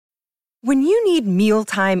When you need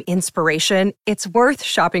mealtime inspiration, it's worth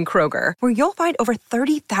shopping Kroger, where you'll find over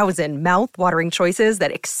 30,000 mouth-watering choices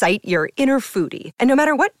that excite your inner foodie. And no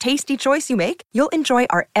matter what tasty choice you make, you'll enjoy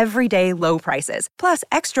our everyday low prices, plus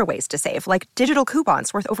extra ways to save, like digital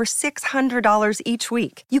coupons worth over $600 each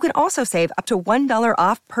week. You can also save up to $1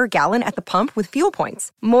 off per gallon at the pump with fuel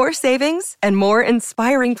points. More savings and more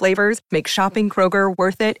inspiring flavors make shopping Kroger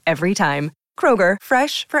worth it every time. Kroger,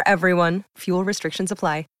 fresh for everyone. Fuel restrictions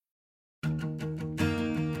apply.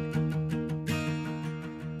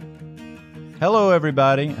 Hello,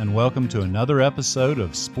 everybody, and welcome to another episode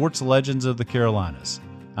of Sports Legends of the Carolinas.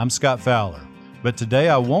 I'm Scott Fowler, but today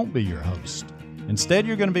I won't be your host. Instead,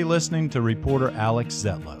 you're going to be listening to reporter Alex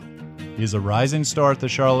Zetlow. He's a rising star at the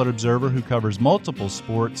Charlotte Observer who covers multiple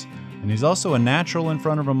sports, and he's also a natural in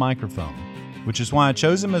front of a microphone, which is why I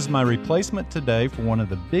chose him as my replacement today for one of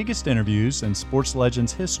the biggest interviews in Sports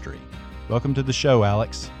Legends history. Welcome to the show,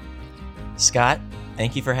 Alex. Scott,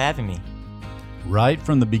 thank you for having me. Right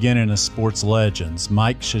from the beginning of Sports Legends,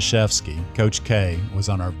 Mike Krzyzewski, Coach K, was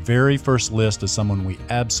on our very first list of someone we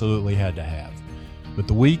absolutely had to have. But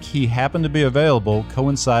the week he happened to be available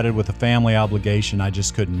coincided with a family obligation I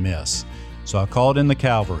just couldn't miss. So I called in the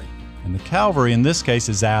Cavalry. And the Cavalry in this case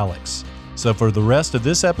is Alex. So for the rest of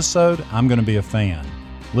this episode, I'm going to be a fan,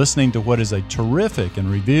 listening to what is a terrific and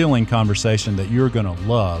revealing conversation that you're going to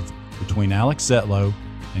love between Alex Zetlow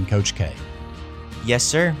and Coach K. Yes,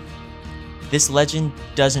 sir. This legend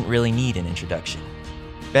doesn't really need an introduction.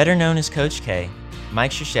 Better known as Coach K,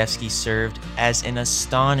 Mike Krzyzewski served as an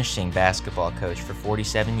astonishing basketball coach for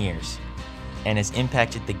 47 years and has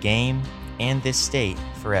impacted the game and this state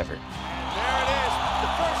forever. There it is,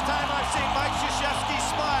 the first time I've seen Mike Krzyzewski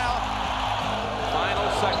smile.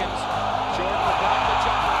 Final seconds, Jordan without the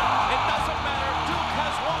jumper. It doesn't matter, Duke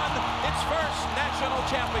has won its first national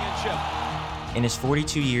championship. In his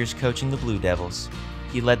 42 years coaching the Blue Devils,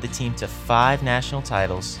 he led the team to 5 national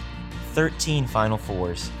titles, 13 Final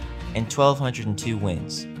Fours, and 1,202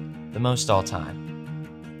 wins, the most all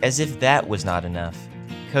time. As if that was not enough,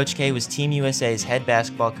 Coach K was Team USA's head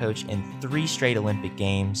basketball coach in 3 straight Olympic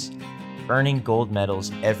Games, earning gold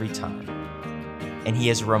medals every time. And he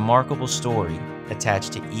has a remarkable story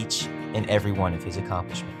attached to each and every one of his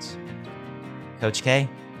accomplishments. Coach K,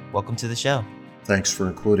 welcome to the show. Thanks for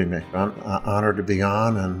including me. I'm honored to be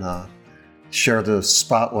on and share the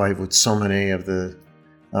spotlight with so many of the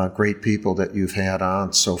great people that you've had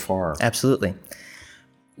on so far. Absolutely.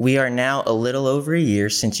 We are now a little over a year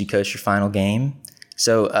since you coached your final game.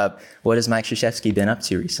 So what has Mike Krzyzewski been up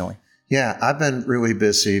to recently? Yeah, I've been really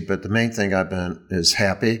busy, but the main thing I've been is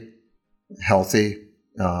happy, healthy,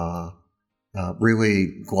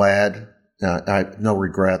 really glad. I have no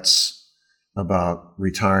regrets about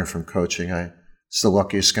retiring from coaching. It's the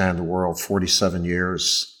luckiest guy in the world, 47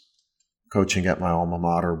 years. Coaching at my alma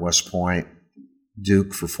mater, West Point,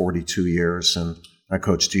 Duke for 42 years, and I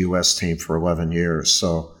coached the U.S. team for 11 years.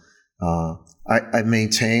 So I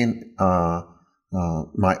maintain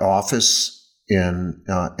my office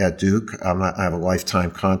at Duke. I have a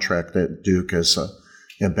lifetime contract at Duke as an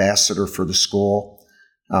ambassador for the school.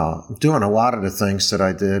 I'm doing a lot of the things that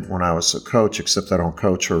I did when I was a coach, except I don't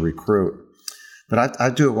coach or recruit. But I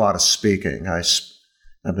do a lot of speaking.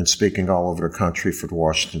 I've been speaking all over the country for the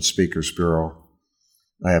Washington Speakers Bureau.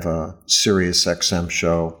 I have a Sirius XM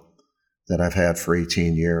show that I've had for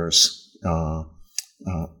 18 years.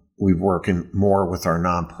 We work more with our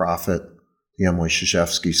nonprofit, the Emily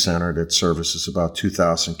Krzyzewski Center, that services about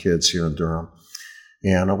 2,000 kids here in Durham,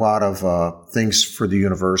 and a lot of things for the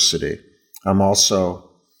university. I'm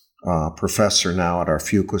also a professor now at our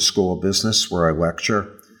Fuqua School of Business, where I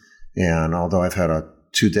lecture. And although I've had a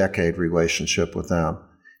 2-decade relationship with them,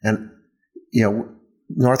 and,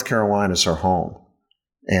 North Carolina is our home,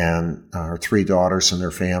 and our 3 daughters and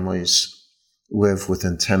their families live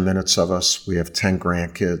within 10 minutes of us. We have 10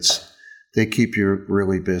 grandkids. They keep you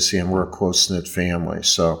really busy, and we're a close-knit family.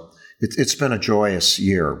 So it's been a joyous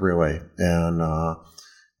year, really, and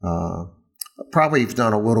probably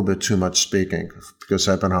done a little bit too much speaking because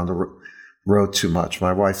I've been on the road too much.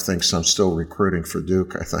 My wife thinks I'm still recruiting for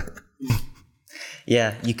Duke, I think.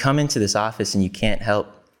 Yeah, you come into this office and you can't help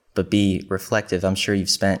but be reflective. I'm sure you've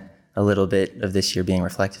spent a little bit of this year being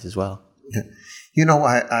reflective as well. Yeah.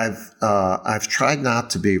 I've tried not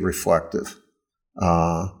to be reflective.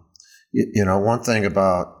 One thing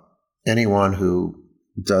about anyone who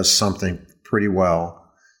does something pretty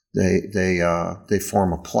well, they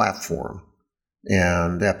form a platform,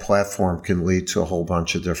 and that platform can lead to a whole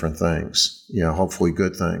bunch of different things. Hopefully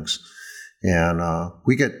good things. And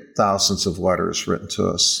we get thousands of letters written to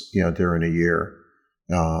us, during a year.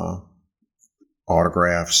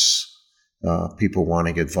 Autographs, people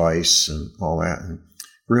wanting advice and all that. And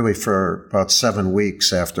really, for about 7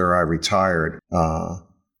 weeks after I retired,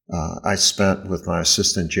 I spent with my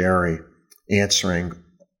assistant Jerry answering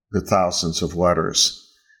the thousands of letters.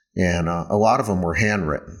 And a lot of them were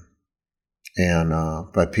handwritten, and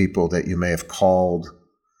by people that you may have called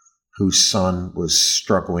whose son was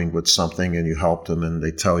struggling with something, and you helped them, and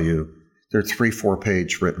they tell you they're 3-4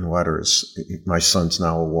 page written letters. My son's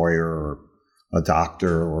now a lawyer or a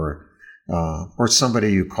doctor, or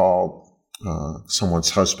somebody you called someone's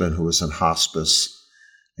husband who was in hospice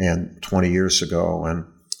and 20 years ago, and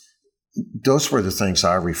those were the things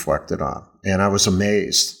I reflected on, and I was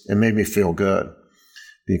amazed. It made me feel good.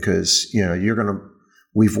 Because,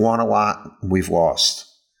 we've won a lot, we've lost.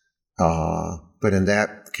 But in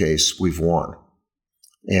that case, we've won.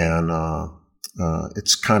 And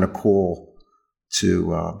it's kind of cool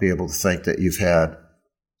to be able to think that you've had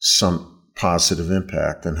some positive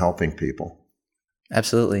impact in helping people.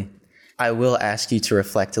 Absolutely. I will ask you to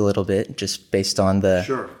reflect a little bit, just based on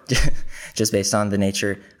the just based on the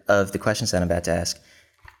nature of the questions that I'm about to ask.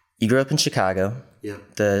 You grew up in Chicago. Yeah.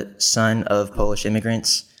 The son of Polish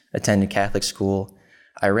immigrants, attended Catholic school.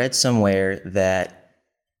 I read somewhere that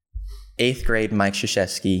 8th grade Mike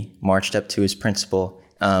Krzyzewski marched up to his principal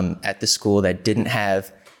at the school that didn't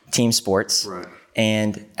have team sports, right,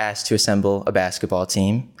 and asked to assemble a basketball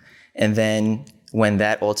team. And then when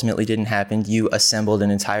that ultimately didn't happen, you assembled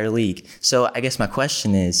an entire league. So I guess my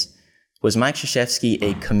question is, was Mike Krzyzewski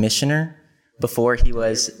a commissioner before he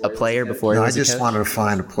was a player, before he was a coach? I just wanted to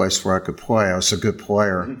find a place where I could play. I was a good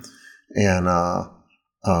player. And,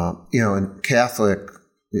 in Catholic,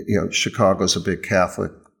 Chicago's a big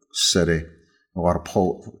Catholic city.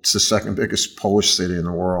 It's the second biggest Polish city in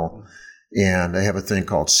the world. And they have a thing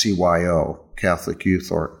called CYO, Catholic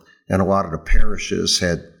Youth, and a lot of the parishes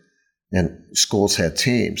and schools had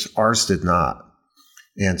teams. Ours did not.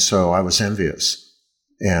 And so I was envious.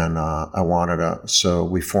 And so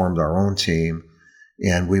we formed our own team,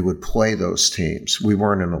 and we would play those teams. We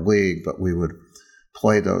weren't in a league, but we would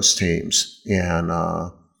play those teams. And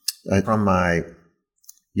from my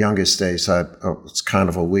youngest days, I was kind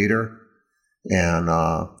of a leader, and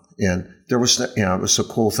there was, it was a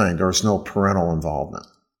cool thing. There was no parental involvement.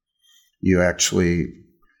 You actually,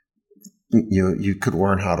 you could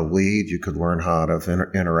learn how to lead. You could learn how to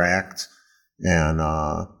interact, and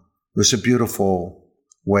it was a beautiful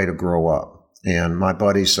way to grow up. And my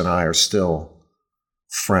buddies and I are still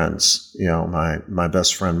friends. My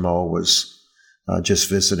best friend Mo was just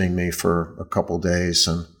visiting me for a couple of days,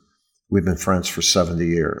 and we've been friends for 70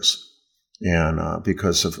 years. And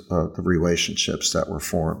because of the relationships that were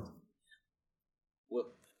formed.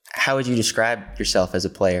 How would you describe yourself as a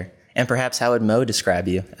player? And perhaps how would Mo describe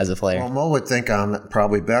you as a player? Well, Mo would think I'm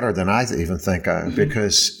probably better than I even think I am,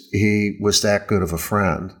 because he was that good of a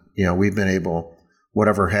friend. We've been able,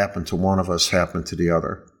 whatever happened to one of us happened to the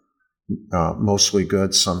other. Mostly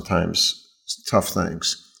good, sometimes tough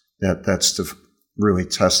things. That's the really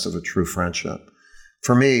test of a true friendship.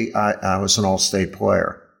 For me, I was an all-state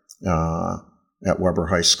player at Weber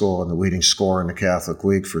High School and the leading scorer in the Catholic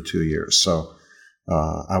League for 2 years. So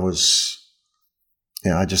I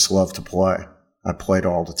just loved to play. I played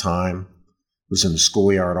all the time. Was in the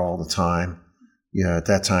schoolyard all the time. At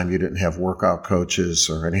that time, you didn't have workout coaches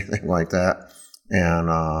or anything like that. And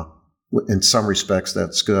in some respects,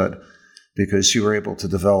 that's good, because you were able to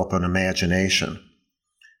develop an imagination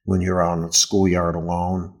when you're out in the schoolyard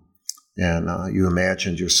alone. And you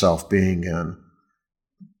imagined yourself being in,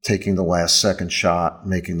 taking the last second shot,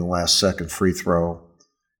 making the last second free throw.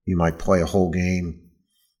 You might play a whole game,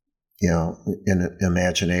 in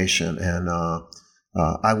imagination. And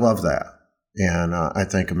I love that. And I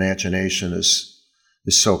think imagination is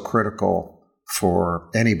so critical for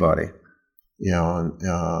anybody,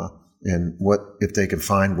 and what if they can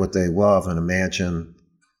find what they love and imagine,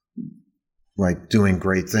 like, doing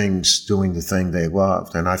great things, doing the thing they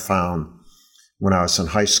loved. And I found when I was in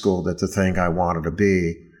high school that the thing I wanted to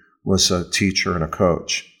be was a teacher and a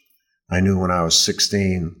coach. I knew when I was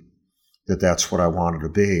 16 that that's what I wanted to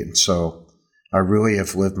be. And so I really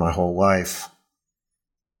have lived my whole life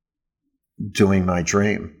doing my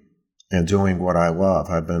dream and doing what I love.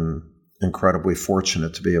 I've been incredibly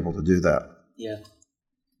fortunate to be able to do that. Yeah.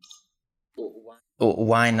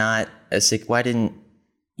 Why didn't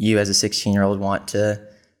you as a 16-year-old want to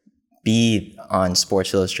be on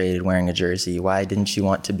Sports Illustrated wearing a jersey? Why didn't you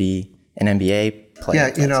want to be an NBA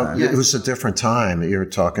player? It was a different time. You're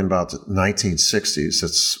talking about the 1960s.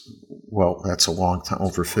 That's a long time,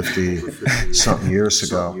 over 50 something years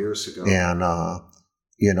ago. And,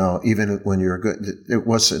 even when you're good, it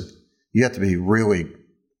wasn't, you have to be really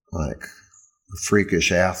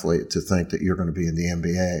freakish athlete to think that you're going to be in the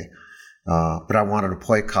NBA. But I wanted to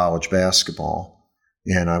play college basketball,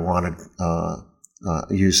 and I wanted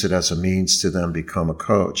use it as a means to then become a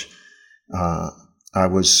coach. I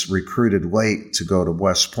was recruited late to go to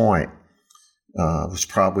West Point. I was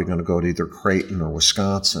probably going to go to either Creighton or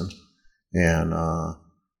Wisconsin. And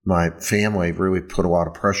my family really put a lot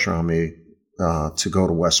of pressure on me to go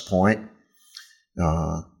to West Point.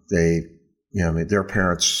 Their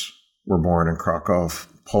parents were born in Krakow,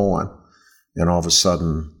 Poland, and all of a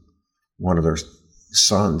sudden, one of their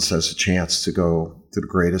sons has a chance to go to the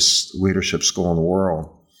greatest leadership school in the world.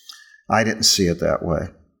 I didn't see it that way.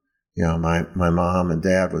 My mom and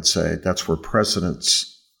dad would say, that's where presidents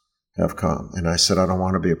have come. And I said, I don't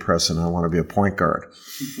want to be a president. I want to be a point guard.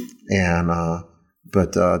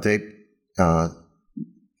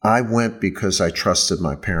 I went because I trusted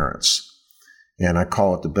my parents. And I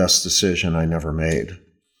call it the best decision I never made.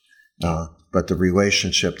 But the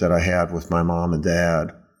relationship that I had with my mom and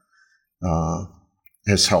dad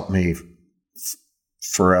has helped me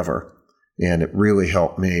forever. And it really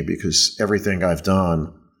helped me because everything I've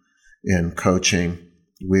done in coaching,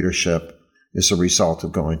 leadership, is a result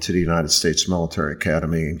of going to the United States Military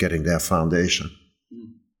Academy and getting that foundation.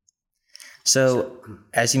 So,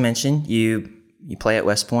 as you mentioned, you play at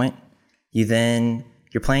West Point.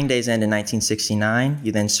 Your playing days end in 1969.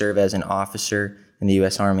 You then serve as an officer in the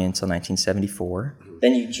U.S. Army until 1974.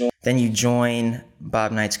 Then you join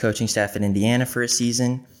Bob Knight's coaching staff at Indiana for a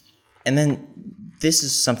season. And then this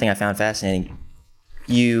is something I found fascinating.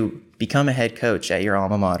 You become a head coach at your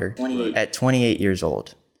alma mater at 28 years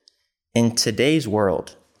old. In today's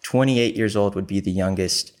world, 28 years old would be the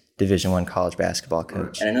youngest Division I college basketball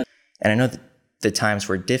coach. And I know that the times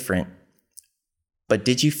were different, but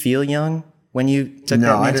did you feel young when you took that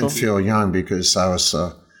mantle? No, I didn't feel young because I was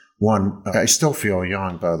I still feel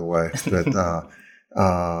young, by the way. But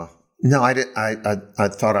no, I didn't. I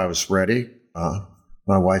thought I was ready.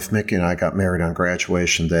 My wife Mickey and I got married on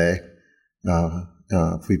graduation day.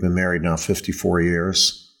 We've been married now 54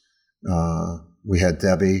 years. We had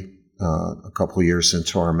Debbie a couple of years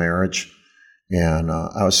into our marriage, and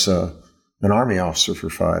I was an Army officer for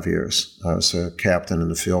 5 years. I was a captain in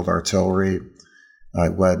the field artillery. I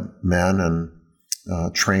led men and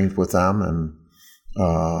trained with them, and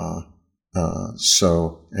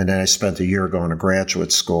then I spent a year going to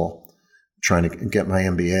graduate school trying to get my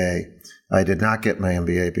MBA. I did not get my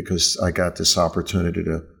MBA because I got this opportunity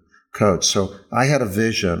to coach. So I had a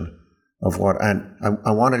vision of and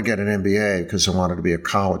I wanted to get an MBA because I wanted to be a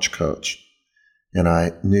college coach. And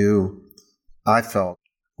I felt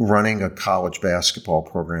running a college basketball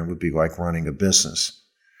program would be like running a business,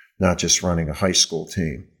 not just running a high school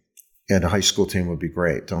team. And a high school team would be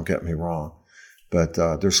great, don't get me wrong. But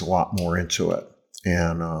there's a lot more into it.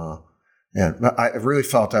 And I really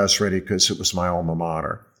felt I was ready because it was my alma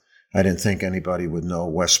mater. I didn't think anybody would know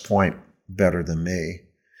West Point better than me.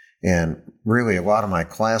 And really, a lot of my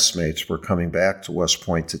classmates were coming back to West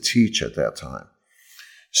Point to teach at that time.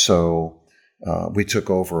 So we took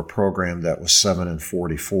over a program that was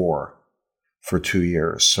 7-44 for 2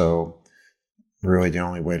 years. So really, the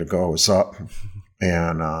only way to go was up.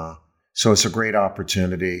 And so it's a great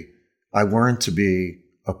opportunity. I learned to be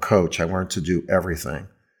a coach. I learned to do everything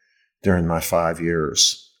during my 5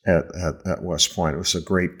 years at West Point. It was a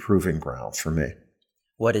great proving ground for me.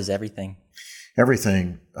 What is everything?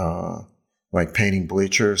 Everything, like painting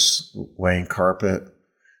bleachers, laying carpet,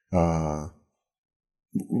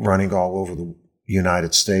 running all over the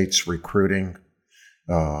United States, recruiting,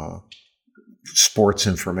 sports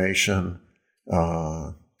information.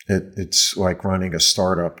 It's like running a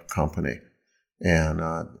startup company. And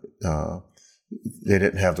they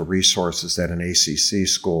didn't have the resources that an ACC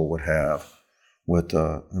school would have with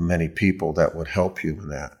the many people that would help you in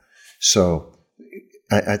that. So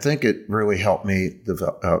I think it really helped me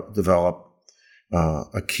develop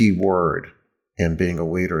a key word in being a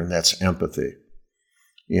leader, and that's empathy.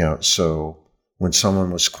 So when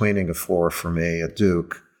someone was cleaning a floor for me at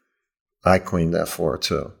Duke, I cleaned that floor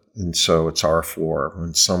too. And so it's our floor.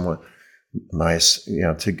 When someone, I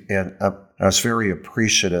was very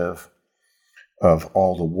appreciative of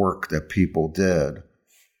all the work that people did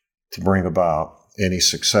to bring about any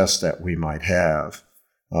success that we might have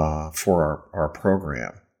for our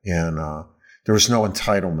program. And there was no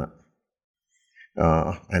entitlement.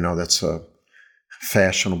 I know that's a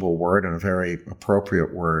fashionable word and a very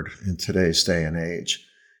appropriate word in today's day and age.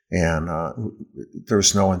 And there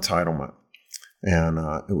was no entitlement. And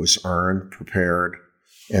it was earned, prepared,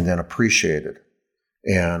 and then appreciated.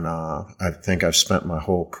 And I think I've spent my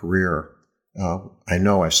whole career, I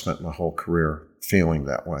know I've spent my whole career feeling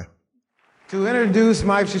that way. To introduce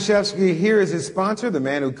Mike Krzyzewski, here is his sponsor, the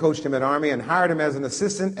man who coached him at Army and hired him as an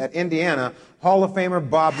assistant at Indiana, Hall of Famer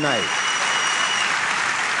Bob Knight.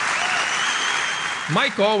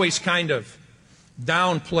 Mike always kind of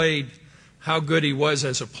downplayed how good he was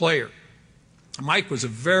as a player. Mike was a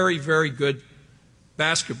very, very good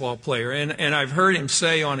basketball player, and I've heard him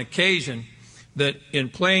say on occasion that in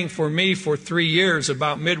playing for me for 3 years,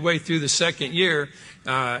 about midway through the second year,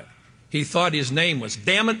 he thought his name was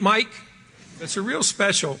Damn It Mike. It's a real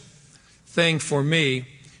special thing for me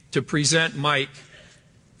to present Mike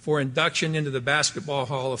for induction into the Basketball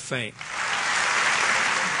Hall of Fame.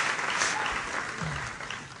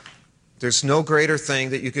 There's no greater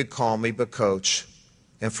thing that you could call me but coach.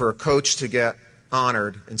 And for a coach to get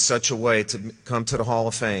honored in such a way to come to the Hall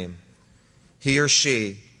of Fame, he or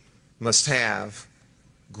she must have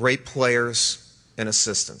great players and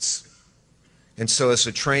assistants. And so as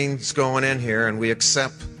the train's going in here and we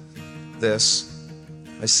accept this,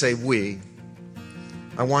 I say we.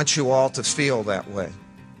 I want you all to feel that way.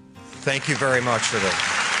 Thank you very much for this.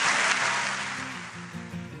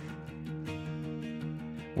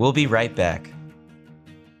 We'll be right back.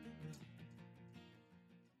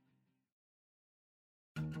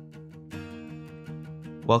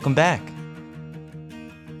 Welcome back.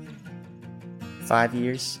 5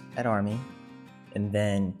 years at Army, and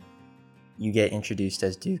then you get introduced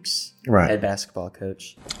as Duke's head basketball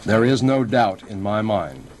coach. There is no doubt in my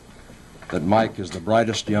mind that Mike is the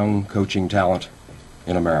brightest young coaching talent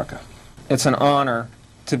in America. It's an honor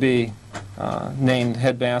to be named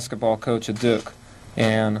head basketball coach at Duke,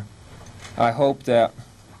 and I hope that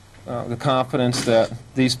the confidence that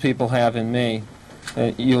these people have in me,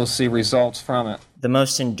 you'll see results from it. The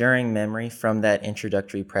most enduring memory from that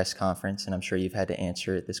introductory press conference, and I'm sure you've had to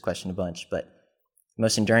answer this question a bunch, but the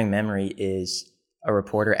most enduring memory is a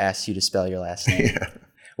reporter asked you to spell your last name. Yeah.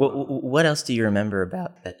 What else do you remember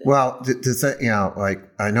about that day? Well,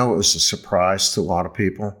 I know it was a surprise to a lot of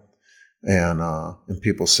people. And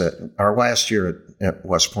people said, our last year at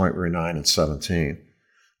West Point, we were 9-17.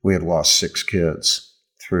 We had lost 6 kids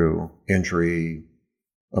through injury,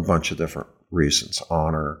 a bunch of different reasons,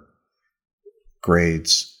 honor,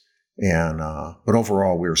 grades. And but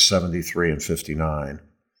overall, we were 73-59.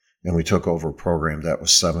 And we took over a program that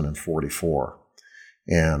was 7-44.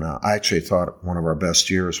 And I actually thought one of our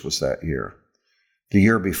best years was that year. The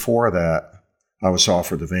year before that, I was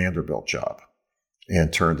offered the Vanderbilt job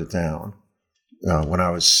and turned it down. When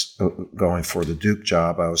I was going for the Duke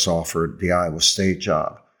job, I was offered the Iowa State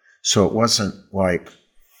job. So it wasn't like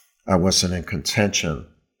I wasn't in contention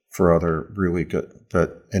for other really good,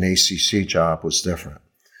 but an ACC job was different.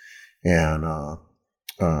 And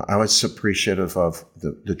I was appreciative of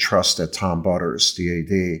the trust that Tom Butters, the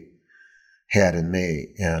AD, had in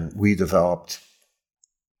me. And we developed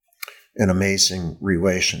an amazing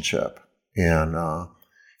relationship. And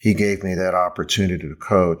he gave me that opportunity to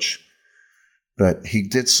coach. But he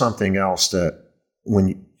did something else that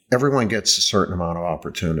everyone gets a certain amount of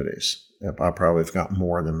opportunities. I probably have got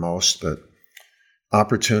more than most, but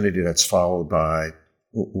opportunity that's followed by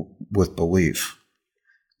with belief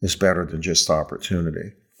is better than just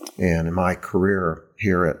opportunity. And in my career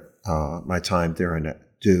here at my time there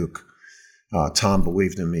at Duke, Tom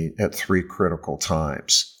believed in me at 3 critical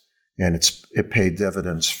times. And it paid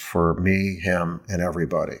dividends for me, him, and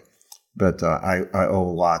everybody. But I owe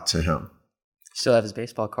a lot to him. Still have his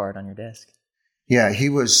baseball card on your desk. Yeah, he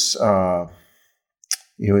was a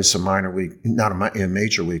minor league, not a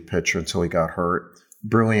major league pitcher until he got hurt.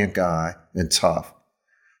 Brilliant guy and tough.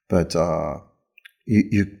 But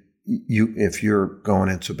you if you're going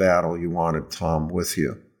into battle, you wanted Tom with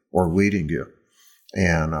you or leading you.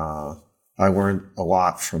 And I learned a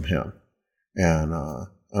lot from him. And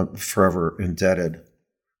I'm forever indebted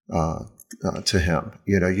to him.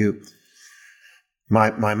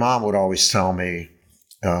 My mom would always tell me,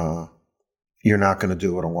 you're not going to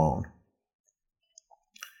do it alone.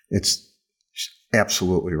 It's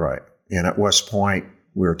absolutely right. And at West Point,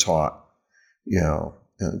 we were taught,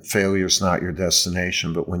 failure's not your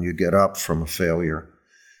destination, but when you get up from a failure,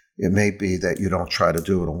 it may be that you don't try to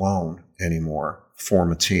do it alone anymore.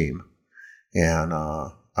 Form a team. And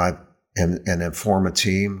then form a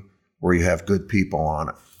team where you have good people on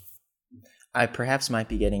it. I perhaps might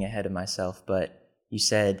be getting ahead of myself, but you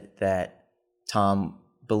said that Tom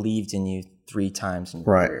believed in you 3 times in your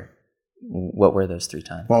career. What were those 3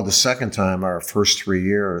 times? Well, the second time, our first 3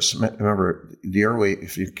 years, remember the early,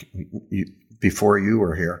 before you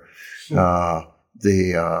were here,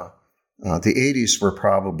 the 80s were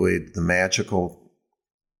probably the magical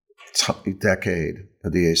decade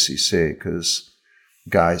of the ACC because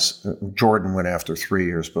guys. Jordan went after 3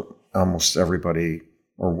 years, but almost everybody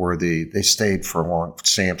or Worthy, they stayed for a long.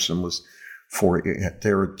 Sampson was 4.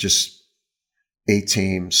 There were just 8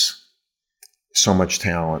 teams, so much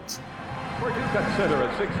talent. Where Duke at center, a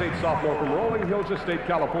 6'8" sophomore from Rolling Hills Estate,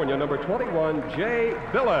 California, number 21, Jay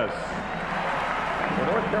Billis. For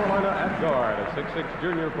North Carolina at guard, a 6'6"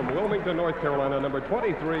 junior from Wilmington, North Carolina, number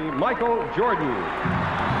 23, Michael Jordan.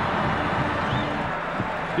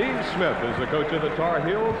 Dean Smith is the coach of the Tar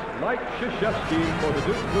Heels. Mike Krzyzewski for the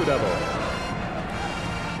Duke Blue Devils.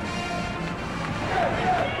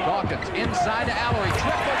 Dawkins inside to Allery,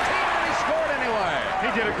 triple team, and he scored anyway. He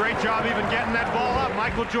did a great job even getting that ball up.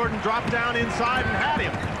 Michael Jordan dropped down inside and had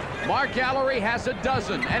him. Mark Allery has a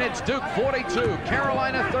dozen, and it's Duke 42,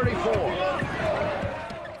 Carolina 34.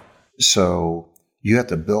 So you have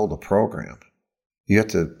to build a program. You have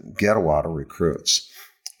to get a lot of recruits.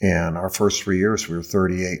 And our first 3 years, we were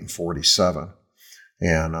 38 and 47.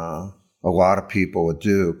 And a lot of people at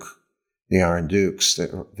Duke, the Iron Dukes,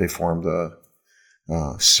 they formed a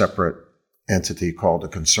separate entity called the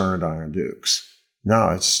Concerned Iron Dukes. No,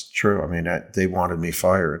 it's true. I mean, they wanted me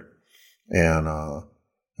fired. And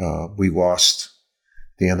we lost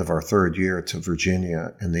the end of our third year to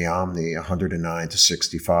Virginia in the Omni,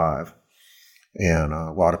 109-65. And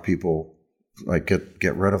a lot of people like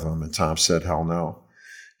get rid of them. And Tom said, hell no.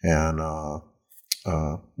 And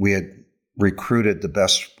we had recruited the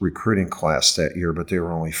best recruiting class that year, but they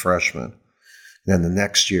were only freshmen. Then the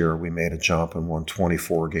next year, we made a jump and won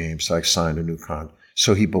 24 games. I signed a new contract.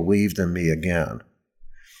 So he believed in me again.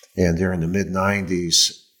 And during the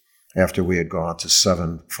mid-'90s, after we had gone to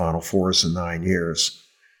 7 Final Fours in 9 years,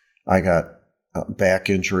 I got a back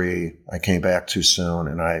injury. I came back too soon,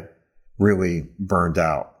 and I really burned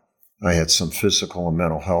out. I had some physical and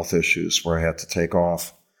mental health issues where I had to take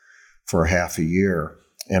off for half a year,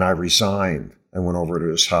 and I resigned. I went over to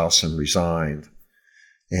his house and resigned.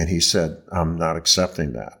 And he said, I'm not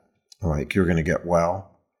accepting that. I'm like, you're going to get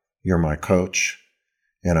well. You're my coach.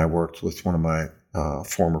 And I worked with one of my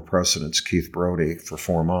former presidents, Keith Brody, for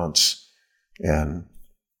 4 months. And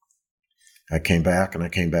I came back, and I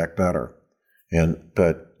came back better.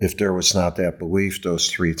 But if there was not that belief those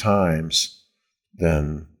 3 times,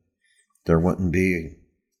 then there wouldn't be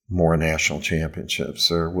more national championships.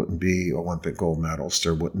 There wouldn't be Olympic gold medals.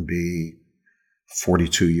 There wouldn't be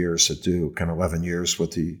 42 years at Duke and 11 years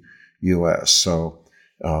with the U.S. So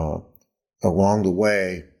along the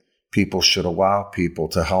way, people should allow people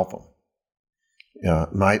to help them.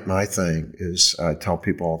 My thing is, I tell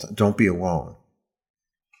people all the time, don't be alone.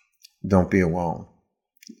 Don't be alone.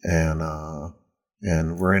 And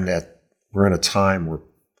we're in a time where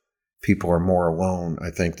people are more alone, I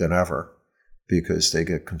think, than ever, because they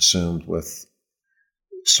get consumed with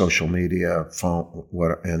social media, phone,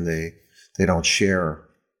 and they don't share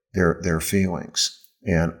their feelings.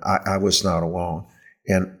 And I was not alone.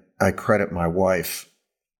 And I credit my wife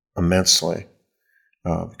immensely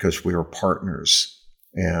because we were partners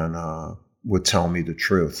and would tell me the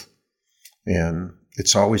truth. And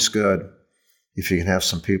it's always good if you can have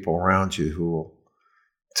some people around you who will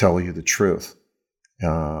tell you the truth,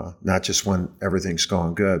 not just when everything's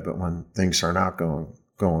going good, but when things are not going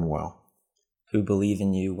well. Who believe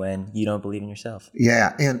in you when you don't believe in yourself.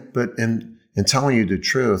 Yeah, but in telling you the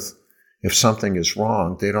truth, if something is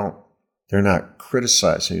wrong, they're not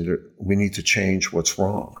criticizing you. We need to change what's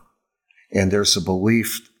wrong. And there's a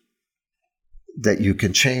belief that you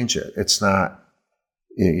can change it. It's not,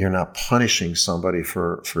 you're not punishing somebody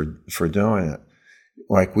for doing it.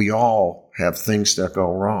 Like, we all have things that go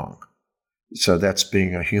wrong. So that's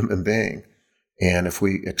being a human being. And if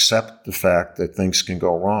we accept the fact that things can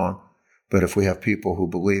go wrong, but if we have people who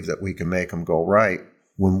believe that we can make them go right,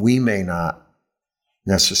 when we may not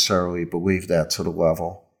necessarily believe that to the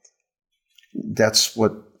level,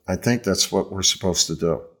 I think that's what we're supposed to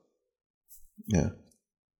do. Yeah.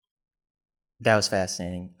 That was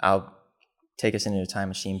fascinating. I'll take us into a time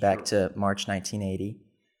machine back to March 1980.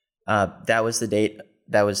 That was the date,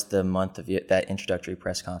 that was the month of that introductory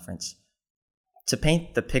press conference. To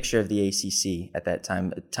paint the picture of the ACC at that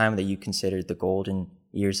time, a time that you considered the golden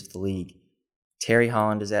years of the league, Terry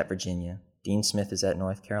Holland is at Virginia, Dean Smith is at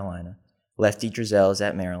North Carolina, Lefty Driesell is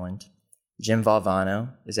at Maryland, Jim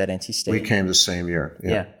Valvano is at NC State. We came the same year.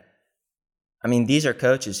 Yeah. I mean, these are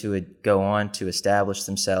coaches who would go on to establish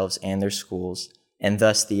themselves and their schools, and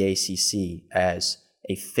thus the ACC as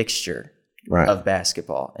a fixture of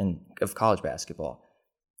basketball and of college basketball.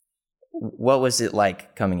 What was it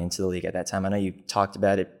like coming into the league at that time? I know you talked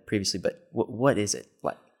about it previously, but what is it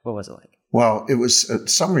like? What was it like? Well, it was in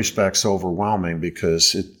some respects overwhelming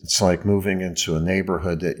because it's like moving into a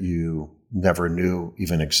neighborhood that you never knew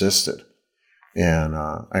even existed. And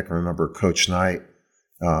I can remember Coach Knight,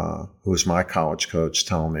 who was my college coach,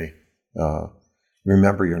 telling me,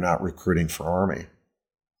 remember, you're not recruiting for Army.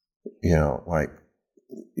 You know, like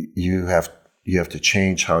you have to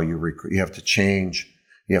change how you recruit. You have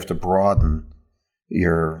to broaden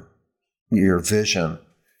your vision,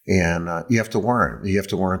 and you have to learn. You have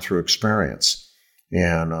to learn through experience,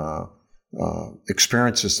 and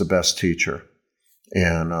experience is the best teacher.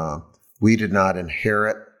 And we did not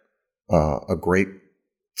inherit a great,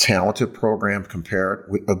 talented program compared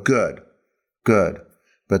with a good,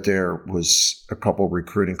 but there was a couple of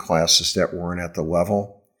recruiting classes that weren't at the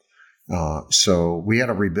level. So we had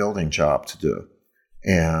a rebuilding job to do.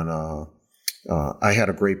 And I had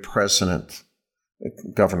a great president,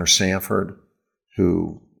 Governor Sanford,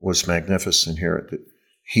 who was magnificent here.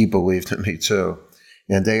 He believed in me too.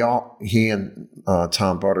 And he and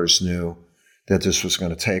Tom Butters knew that this was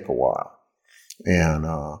going to take a while.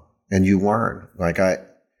 And you learn. Like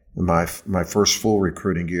my first full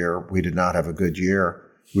recruiting year, we did not have a good year.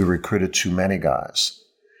 We recruited too many guys.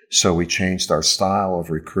 So we changed our style of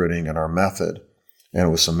recruiting and our method. And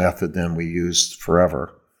it was a method then we used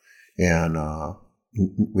forever. And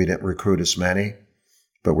we didn't recruit as many,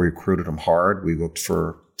 but we recruited them hard. We looked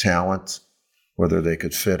for talent, whether they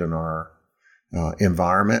could fit in our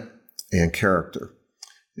environment and character.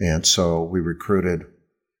 And so we recruited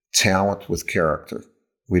talent with character.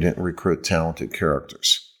 We didn't recruit talented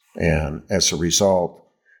characters. And as a result,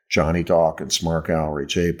 Johnny Dawkins, Mark Allery,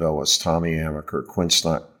 Jay Billis, Tommy Amaker, Quinn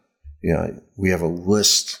Snyder, we have a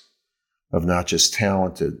list of not just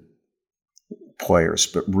talented players,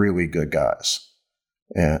 but really good guys.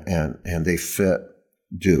 And they fit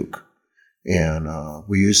Duke. And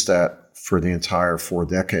we used that for the entire 4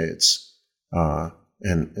 decades.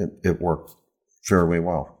 And it worked fairly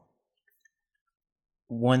well.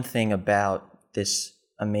 One thing about this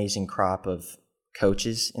amazing crop of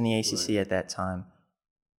coaches in the ACC at that time,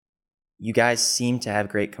 you guys seem to have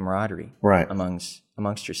great camaraderie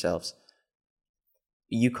amongst yourselves.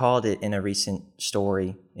 You called it in a recent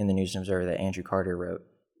story in the News and Observer that Andrew Carter wrote.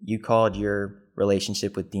 You called your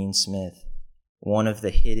relationship with Dean Smith one of the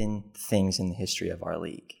hidden things in the history of our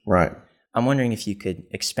league. Right. I'm wondering if you could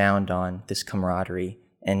expound on this camaraderie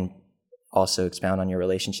and also expound on your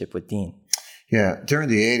relationship with Dean. Yeah, during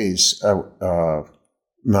the 80s,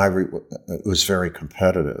 it was very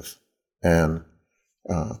competitive. And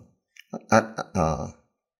I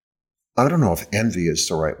don't know if envy is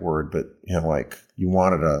the right word, but, like he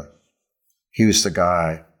was the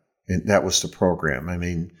guy, and that was the program. I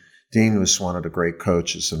mean, Dean was one of the great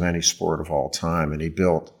coaches of any sport of all time, and he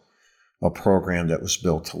built a program that was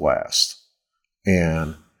built to last.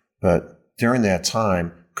 But during that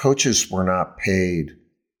time, coaches were not paid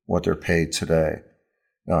what they're paid today.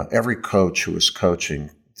 Every coach who was coaching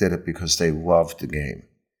did it because they loved the game.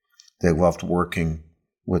 They loved working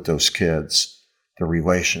with those kids, the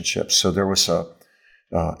relationships. So there was and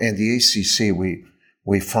the ACC,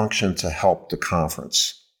 we functioned to help the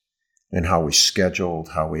conference and how we scheduled,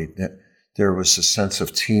 there was a sense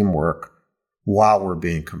of teamwork while we're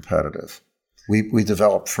being competitive. We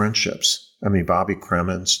developed friendships. I mean, Bobby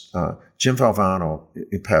Cremins, Jim Valvano,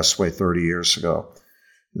 he passed away 30 years ago.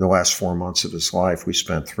 The last 4 months of his life, we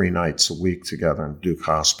spent 3 nights a week together in Duke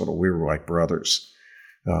Hospital. We were like brothers.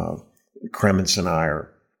 Cremins and I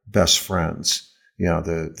are best friends.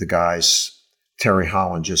 The guys, Terry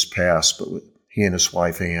Holland just passed, but he and his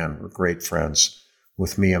wife Ann were great friends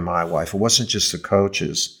with me and my wife. It wasn't just the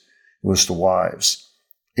coaches, it was the wives.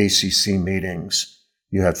 ACC meetings,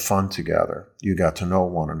 you had fun together. You got to know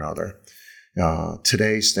one another.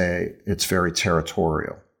 Today's day, it's very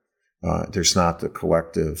territorial. There's not the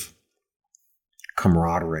collective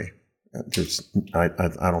camaraderie. I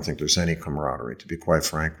don't think there's any camaraderie, to be quite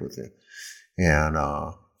frank with you. And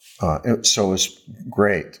so it's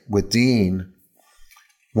great. With Dean,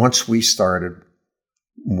 once we started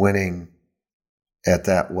winning at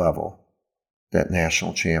that level, that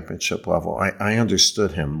national championship level, I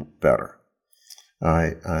understood him better.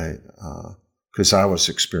 Because I was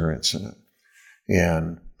experiencing it.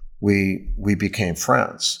 And we became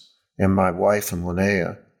friends. And my wife and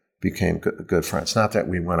Linnea became good friends. Not that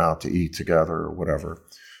we went out to eat together or whatever,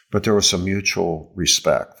 but there was a mutual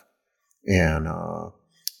respect. And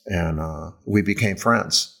we became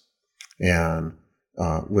friends. And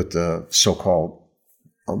with the so-called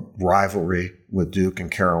rivalry with Duke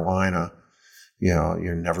and Carolina,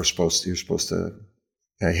 you're supposed to,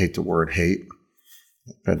 I hate the word hate,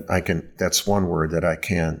 but that's one word that I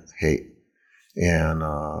can hate.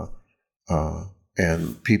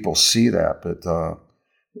 And people see that, but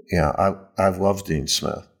I've loved Dean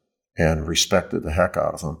Smith, and respected the heck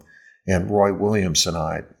out of him. And Roy Williams and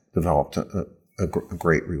I developed a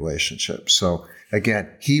great relationship. So again,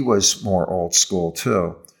 he was more old school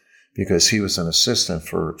too, because he was an assistant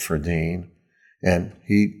for Dean, and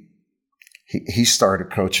he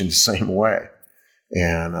started coaching the same way,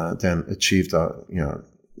 and then achieved an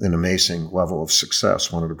amazing level of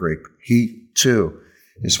success. He too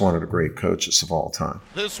is one of the great coaches of all time.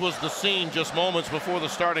 This was the scene just moments before the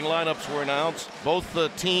starting lineups were announced. Both the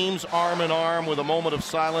teams arm in arm with a moment of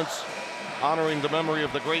silence, honoring the memory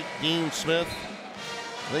of the great Dean Smith.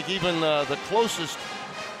 I think even the closest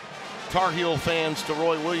Tar Heel fans to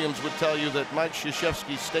Roy Williams would tell you that Mike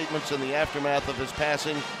Krzyzewski's statements in the aftermath of his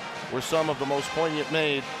passing were some of the most poignant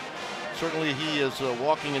made. Certainly he is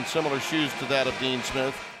walking in similar shoes to that of Dean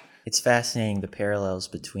Smith. It's fascinating, the parallels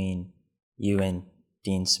between you and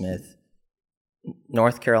Dean Smith.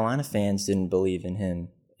 North Carolina fans didn't believe in him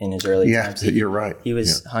in his early times. You're right. He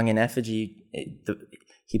was hung in effigy.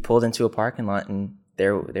 He pulled into a parking lot, and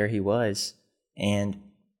there he was. And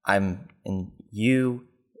you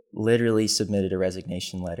literally submitted a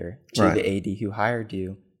resignation letter to the AD who hired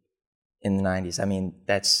you in the 90s. I mean,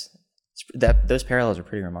 those parallels are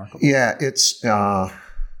pretty remarkable. Yeah,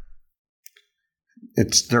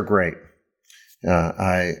 they're great.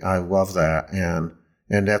 I love that, and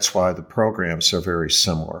that's why the programs are very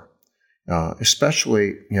similar.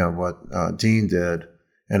 Especially, what Dean did,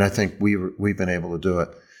 and I think we've been able to do it.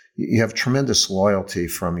 You have tremendous loyalty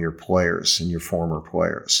from your players and your former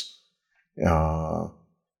players.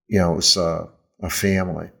 It's a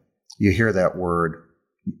family. You hear that word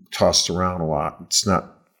tossed around a lot. It's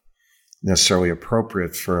not necessarily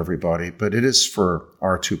appropriate for everybody, but it is for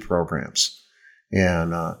our two programs.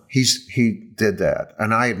 And he did that,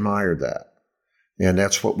 and I admired that. And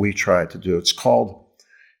that's what we tried to do. It's called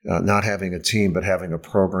not having a team, but having a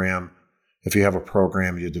program. If you have a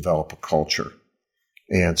program, you develop a culture.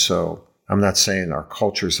 And so I'm not saying our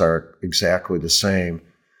cultures are exactly the same,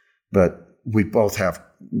 but we both have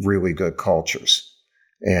really good cultures.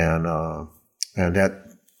 And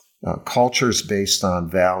that cultures based on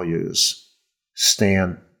values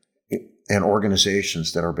stand, and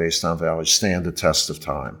organizations that are based on values stand the test of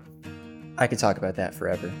time. I could talk about that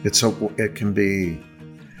forever. There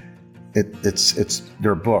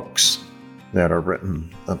are books that are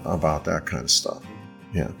written about that kind of stuff.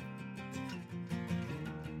 Yeah.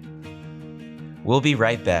 We'll be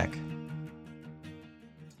right back.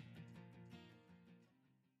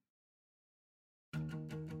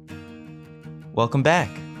 Welcome back.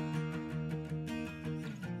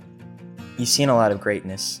 You've seen a lot of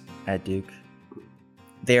greatness at Duke.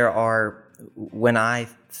 There are, when I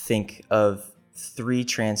think of three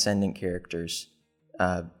transcendent characters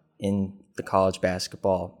in the college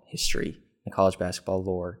basketball history, the college basketball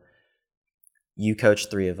lore, you coached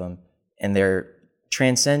three of them, and they're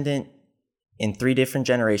transcendent in three different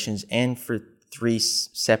generations and for three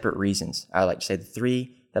separate reasons. I like to say the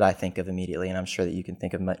three that I think of immediately, and I'm sure that you can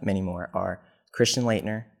think of many more, are Christian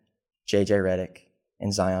Laettner, J.J. Redick,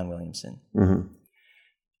 and Zion Williamson. Mm-hmm.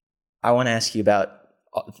 I want to ask you about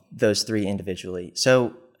those three individually.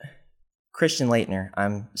 So, Christian Laettner,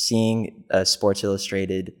 I'm seeing a Sports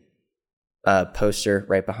Illustrated poster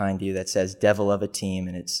right behind you that says "Devil of a Team,"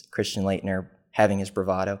 and it's Christian Laettner having his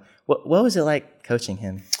bravado. What was it like coaching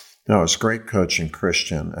him? No, it's great coaching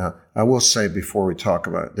Christian. I will say before we talk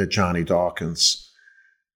about it that Johnny Dawkins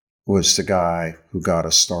was the guy who got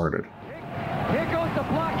us started. Here goes the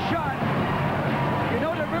block shot. You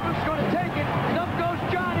know that Rivers going to take it. And up goes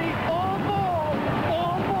Johnny. All ball.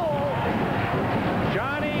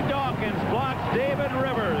 Johnny Dawkins blocks David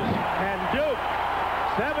Rivers. And Duke,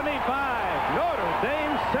 75. Notre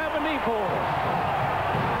Dame,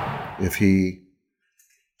 74. If he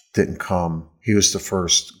didn't come, he was the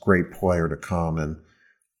first great player to come, and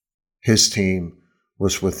his team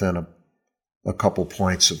was within a couple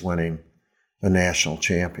points of winning a national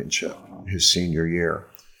championship his senior year.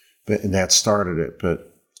 And that started it.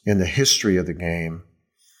 But in the history of the game,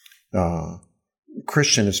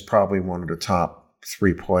 Christian is probably one of the top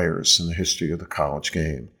three players in the history of the college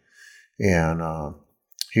game. And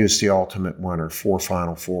he was the ultimate winner, 4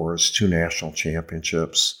 Final Fours, 2 national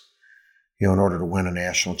championships. In order to win a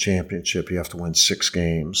national championship, you have to win 6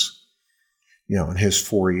 games. In his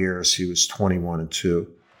 4 years, he was 21-2.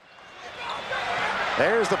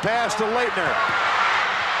 There's the pass to Laettner.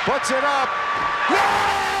 Puts it up.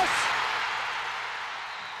 Yes!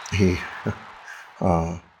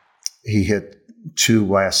 He hit 2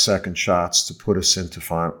 last-second shots to put us into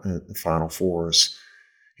Final Fours.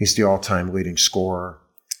 He's the all-time leading scorer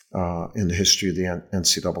in the history of the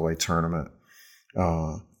NCAA tournament.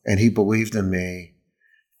 And he believed in me,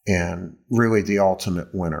 and really the ultimate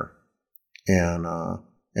winner. And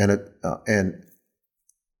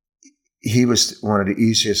he was one of the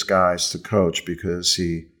easiest guys to coach because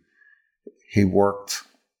he worked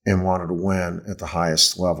and wanted to win at the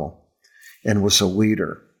highest level and was a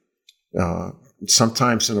leader,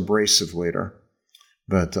 sometimes an abrasive leader.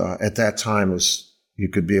 But at that time, you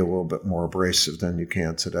could be a little bit more abrasive than you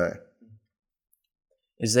can today.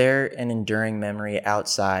 Is there an enduring memory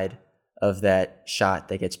outside of that shot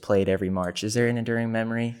that gets played every March? Is there an enduring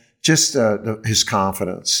memory? Just his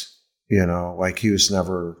confidence, like he was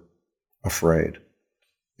never afraid,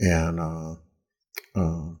 and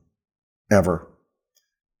ever.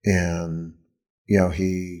 And,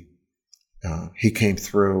 he came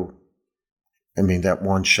through. I mean, that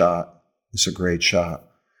one shot is a great shot,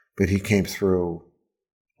 but he came through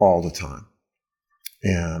all the time.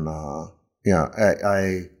 And,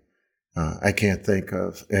 I can't think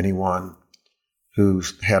of anyone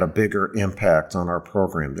who's had a bigger impact on our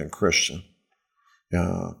program than Christian.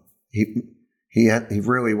 He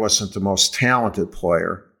really wasn't the most talented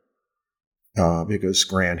player because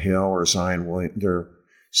Grant Hill or Zion Williams, they're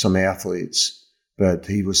some athletes, but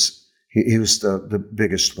he was the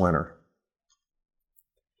biggest winner.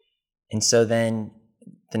 And so then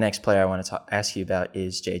the next player I want to ask you about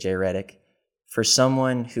is J.J. Redick. For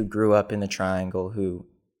someone who grew up in the Triangle, who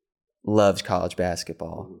loved college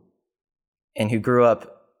basketball, and who grew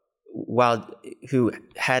up who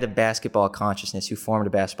had a basketball consciousness, who formed a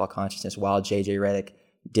basketball consciousness while J.J. Redick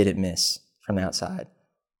didn't miss from the outside,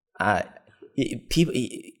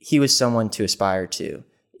 he was someone to aspire to.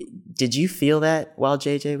 Did you feel that while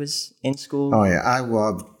J.J. was in school? Oh, yeah.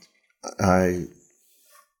 I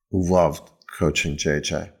loved coaching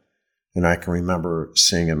J.J. And I can remember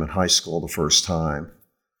seeing him in high school the first time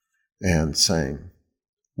and saying,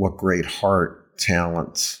 what great heart,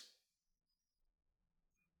 talent,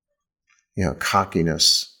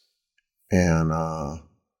 cockiness, and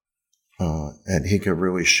he could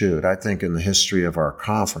really shoot. I think in the history of our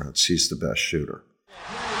conference, he's the best shooter.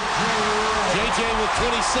 J.J. with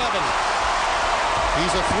 27.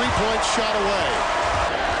 He's a three-point shot away.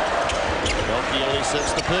 Melchioni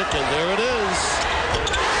sets the pick, and there it is.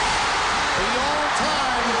 The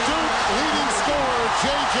all-time Duke leading scorer,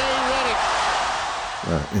 J.J. Redick.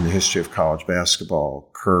 In the history of college basketball,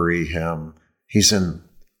 Curry, he's in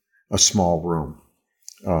a small room.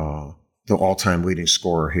 The all-time leading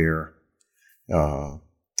scorer here. I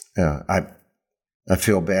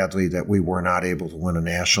feel badly that we were not able to win a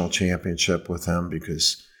national championship with him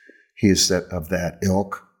because he is of that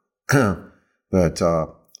ilk. But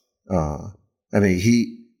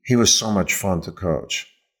he was so much fun to coach,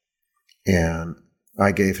 and he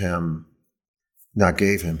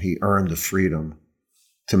earned the freedom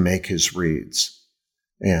to make his reads,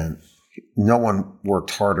 and no one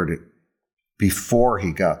worked harder before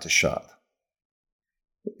he got the shot.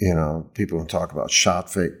 People don't talk about shot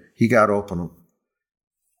fake. He got open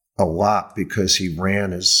a lot because he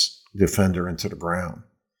ran his defender into the ground.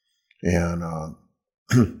 And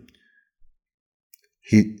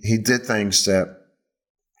he did things that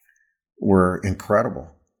were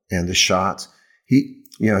incredible. And the shots, he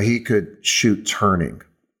could shoot turning.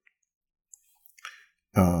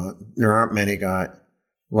 There aren't many guys,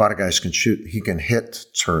 a lot of guys can shoot. He can hit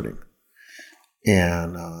turning.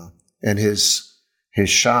 And his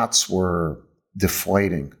shots were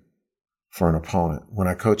deflating for an opponent. When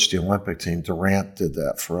I coached the Olympic team, Durant did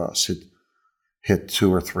that for us. He'd hit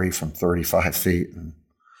 2 or 3 from 35 feet, and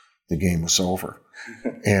the game was over.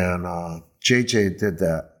 And JJ did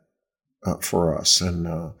that for us,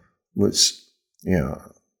 and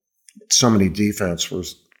so many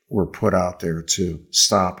defenses were put out there to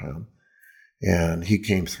stop him, and he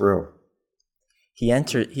came through. He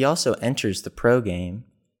also enters the pro game,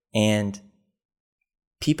 and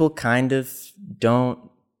people kind of don't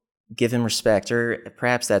give him respect, or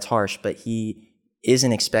perhaps that's harsh, but he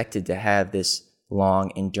isn't expected to have this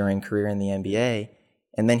long, enduring career in the NBA,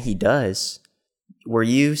 and then he does. Were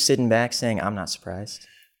you sitting back saying, I'm not surprised?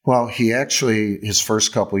 Well, he actually, his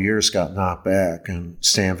first couple of years got knocked back, and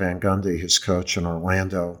Stan Van Gundy, his coach in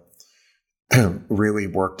Orlando, really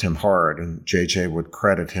worked him hard, and JJ would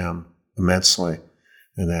credit him immensely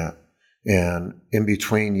in that. And in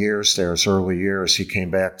between years there, his early years, he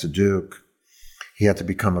came back to Duke. He had to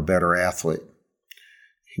become a better athlete.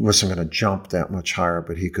 He wasn't going to jump that much higher,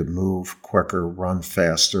 but he could move quicker, run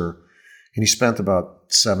faster. And he spent about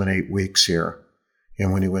 7-8 weeks here.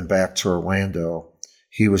 And when he went back to Orlando,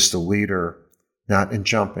 he was the leader, not in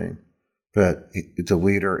jumping, but the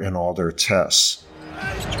leader in all their tests.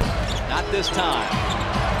 Not this time.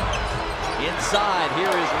 Inside, here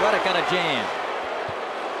is Redick on a jam.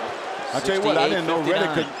 I'll tell you what, I didn't know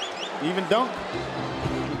Reddick could even dunk.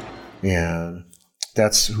 And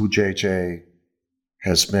that's who JJ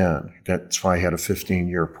has been. That's why he had a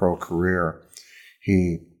 15-year pro career.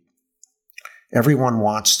 Everyone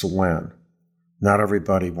wants to win. Not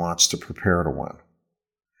everybody wants to prepare to win.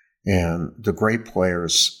 And the great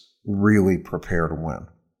players really prepare to win.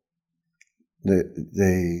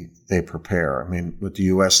 They prepare. I mean, with the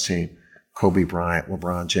U.S. team, Kobe Bryant,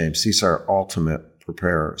 LeBron James, these are ultimate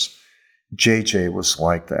preparers. JJ was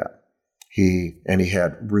like that. He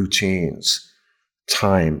had routines,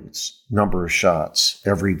 times, number of shots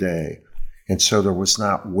every day. And so there was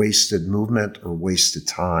not wasted movement or wasted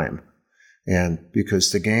time. And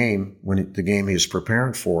because the game he was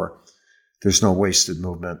preparing for, there's no wasted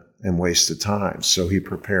movement and wasted time. So he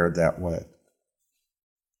prepared that way.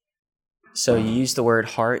 So you used the word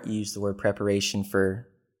heart, you used the word preparation for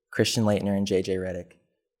Christian Laettner and JJ Redick.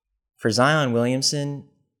 For Zion Williamson,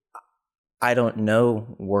 I don't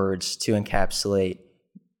know words to encapsulate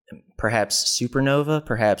perhaps supernova,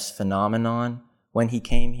 perhaps phenomenon. When he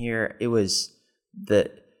came here, it was the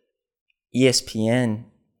ESPN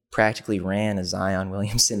practically ran a Zion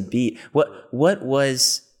Williamson beat. What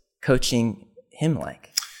was coaching him like?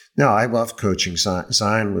 No, I loved coaching Zion.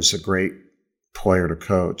 Zion was a great player to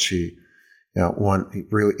coach. He was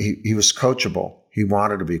coachable. He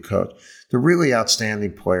wanted to be coached. The really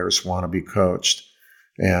outstanding players want to be coached.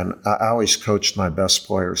 And I always coached my best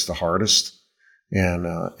players the hardest. And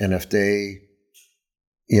if they,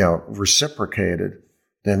 reciprocated,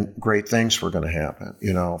 then great things were going to happen.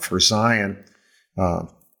 For Zion,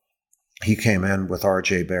 he came in with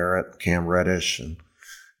R.J. Barrett, Cam Reddish, and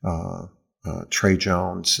Trey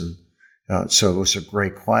Jones. And so it was a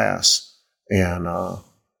great class. And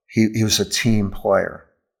he was a team player.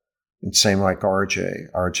 And same like R.J.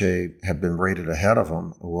 R.J. had been rated ahead of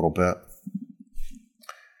him a little bit.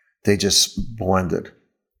 They just blended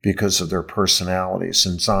because of their personalities.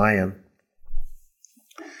 And Zion's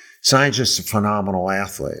just a phenomenal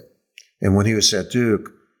athlete. And when he was at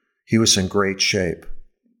Duke, he was in great shape.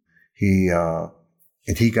 He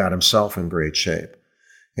got himself in great shape.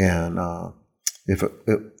 And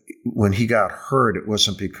when he got hurt, it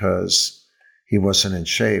wasn't because he wasn't in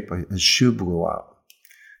shape. His shoe blew out.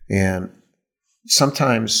 And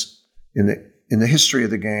sometimes in the history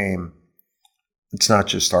of the game, it's not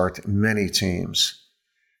just many teams,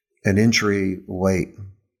 an injury late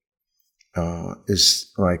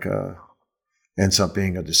is ends up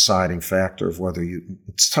being a deciding factor of whether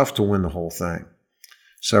it's tough to win the whole thing.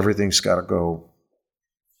 So everything's got to go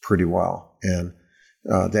pretty well. And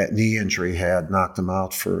that knee injury had knocked him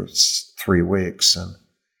out for 3 weeks. And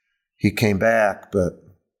he came back, but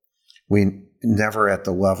we never at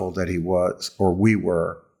the level that he was, or we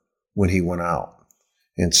were, when he went out.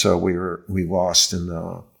 And so we lost in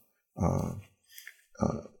the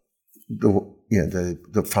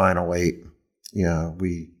final 8.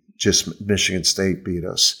 Michigan State beat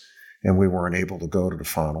us, and we weren't able to go to the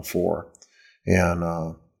Final 4.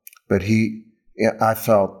 And but I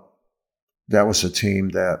felt that was a team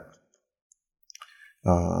that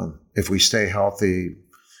if we stay healthy,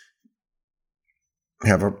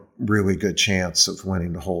 have a really good chance of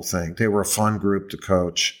winning the whole thing. They were a fun group to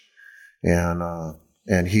coach,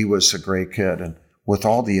 and he was a great kid. And with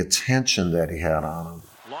all the attention that he had on him.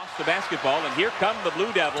 Lost the basketball, and here come the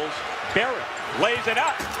Blue Devils. Barrett lays it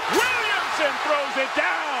up. Williamson throws it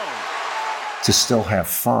down. To still have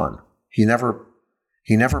fun. He never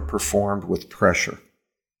performed with pressure.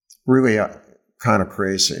 Really kind of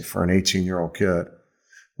crazy for an 18-year-old kid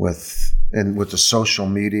with the social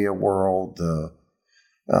media world.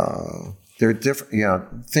 They're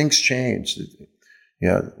different. Things changed.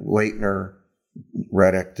 Laettner,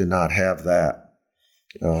 Redick did not have that.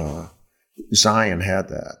 Zion had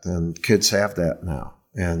that, and kids have that now,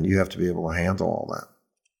 and you have to be able to handle all that.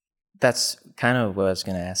 That's kind of what I was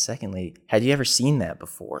going to ask. Secondly, had you ever seen that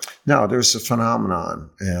before? No, there's a phenomenon,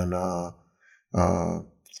 and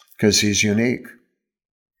because he's unique,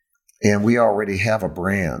 and we already have a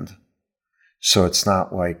brand, so it's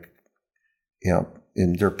not like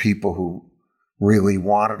and there are people who really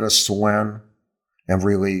wanted us to win and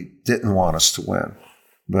really didn't want us to win.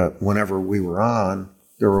 But whenever we were on,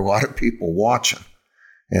 there were a lot of people watching.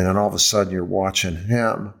 And then all of a sudden you're watching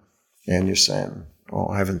him and you're saying, oh,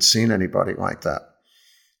 I haven't seen anybody like that.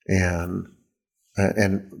 And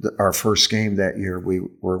our first game that year, we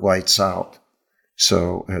were lights out.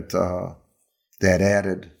 So that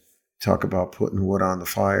added, talk about putting wood on the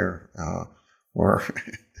fire,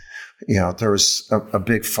 there was a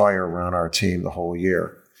big fire around our team the whole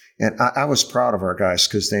year. And I was proud of our guys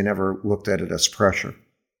because they never looked at it as pressure.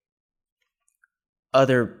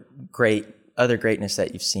 Other other greatness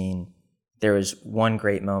that you've seen, there was one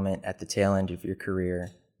great moment at the tail end of your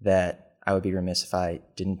career that I would be remiss if I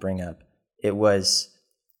didn't bring up. It was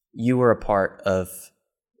you were a part of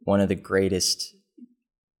one of the greatest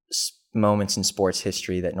moments in sports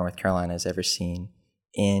history that North Carolina has ever seen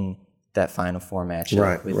in that Final Four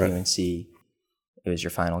matchup with UNC. It was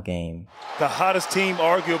your final game. The hottest team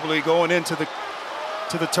arguably going into the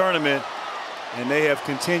tournament, and they have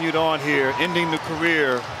continued on here, ending the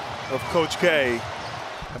career of Coach K.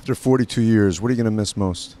 After 42 years, what are you going to miss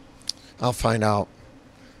most? I'll find out.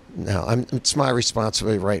 No, it's my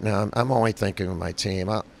responsibility right now. I'm only thinking of my team.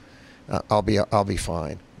 I'll be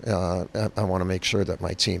fine. I want to make sure that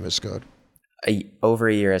my team is good. Over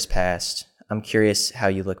a year has passed. I'm curious how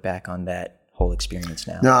you look back on that whole experience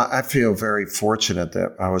now. No, I feel very fortunate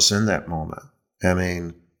that I was in that moment. I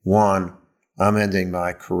mean, one, I'm ending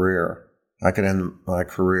my career. I could end my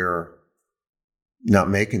career not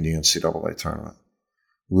making the NCAA tournament,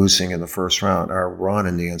 losing in the first round. Our run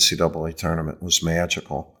in the NCAA tournament was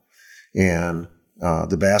magical. And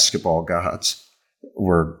the basketball gods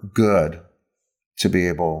were good to be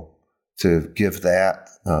able to give that,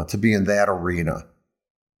 to be in that arena.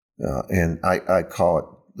 And I call it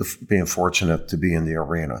being fortunate to be in the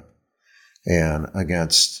arena and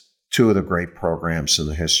against two of the great programs in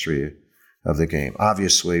the history of the game.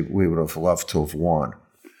 Obviously, we would have loved to have won,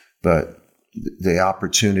 but the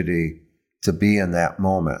opportunity to be in that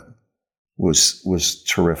moment was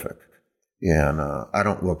terrific. And I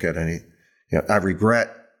don't look at any, I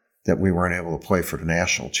regret that we weren't able to play for the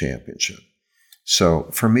national championship. So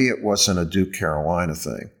for me, it wasn't a Duke Carolina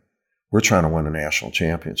thing. We're trying to win a national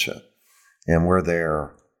championship. And we're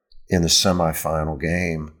there in the semifinal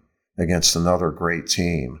game against another great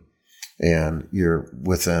team. And you're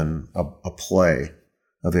within a play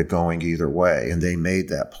of it going either way. And they made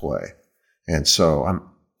that play. And so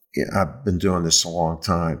I've been doing this a long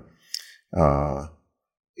time.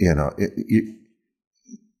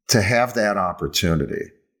 To have that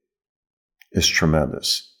opportunity is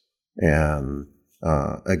tremendous. And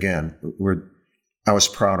again, I was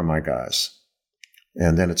proud of my guys.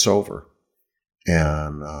 And then it's over.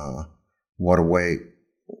 And what a way,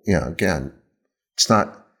 again, it's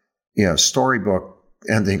not, storybook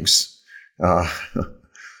endings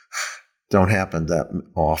don't happen that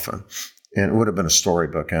often. And it would have been a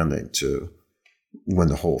storybook ending to win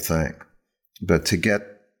the whole thing. But to get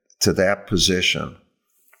to that position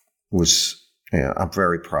was, I'm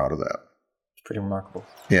very proud of that. It's pretty remarkable.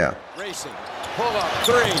 Yeah. Racing, pull up,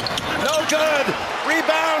 three, no good,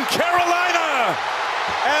 rebound, Carolina!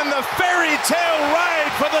 And the fairy tale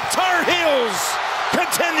ride for the Tar Heels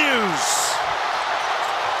continues.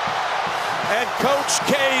 And Coach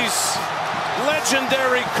K's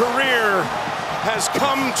legendary career has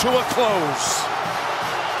come to a close.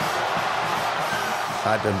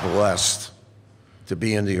 I've been blessed to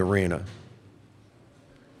be in the arena.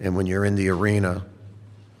 And when you're in the arena,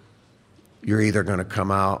 you're either going to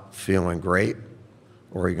come out feeling great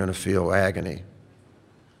or you're going to feel agony.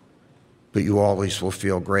 But you always will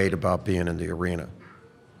feel great about being in the arena.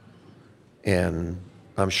 And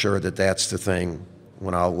I'm sure that that's the thing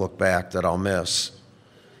when I'll look back that I'll miss.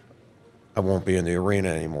 I won't be in the arena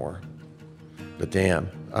anymore. But damn,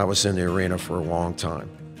 I was in the arena for a long time.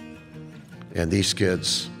 And these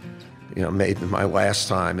kids, made my last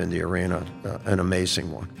time in the arena an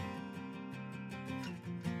amazing one.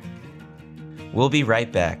 We'll be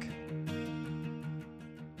right back.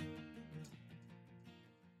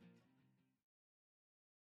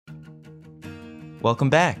 Welcome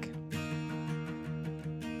back.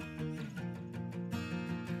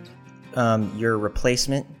 Your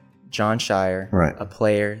replacement, John Shire, right, a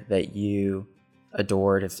player that you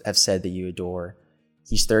adored, have said that you adore.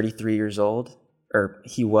 He's 33 years old, or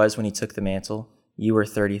he was when he took the mantle. You were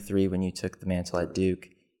 33 when you took the mantle at Duke.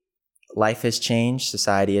 Life has changed,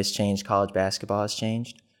 society has changed, college basketball has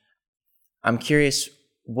changed. I'm curious,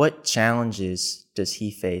 what challenges does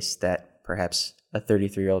he face that perhaps a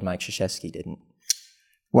 33-year-old Mike Krzyzewski didn't?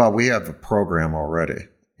 Well, we have a program already,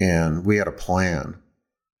 and we had a plan.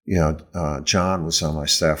 John was on my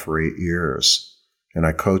staff for 8 years, and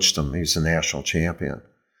I coached him. He's a national champion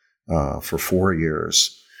for 4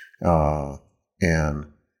 years. And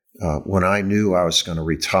when I knew I was going to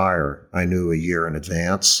retire, I knew a year in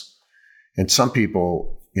advance. And some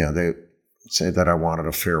people, they say that I wanted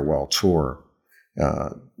a farewell tour.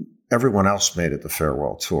 Everyone else made it the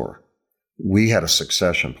farewell tour. We had a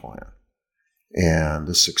succession plan. And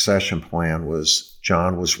the succession plan was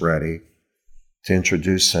John was ready to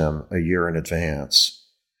introduce him a year in advance.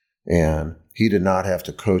 And he did not have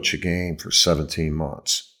to coach a game for 17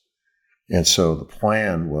 months. And so the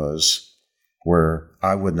plan was where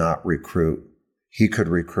I would not recruit. He could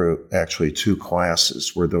recruit actually 2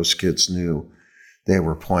 classes where those kids knew they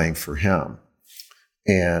were playing for him.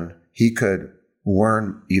 And he could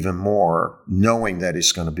learn even more knowing that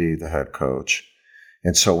he's going to be the head coach.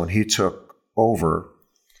 And so when he took over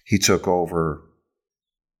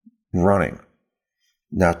running,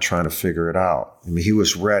 not trying to figure it out. I mean, he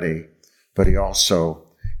was ready, but he also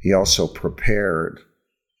prepared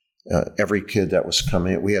every kid that was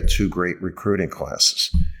coming in. We had 2 great recruiting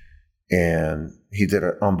classes, and he did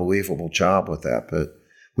an unbelievable job with that. But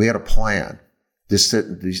we had a plan.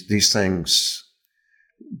 These things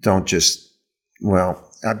don't just,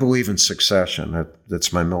 well, I believe in succession.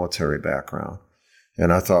 That's my military background.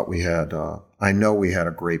 And I thought I know we had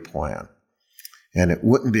a great plan. And it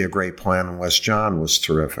wouldn't be a great plan unless John was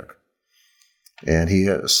terrific. And he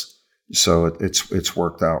is. So it's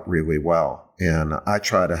worked out really well. And I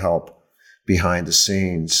try to help behind the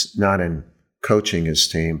scenes, not in coaching his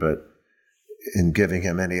team, but in giving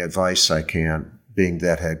him any advice I can, being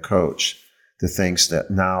that head coach, the things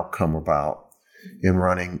that now come about in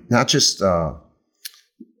running, not just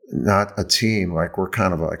not a team, like we're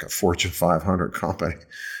kind of like a Fortune 500 company,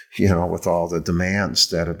 with all the demands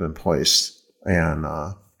that have been placed. And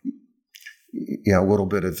a little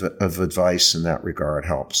bit of advice in that regard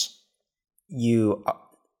helps. You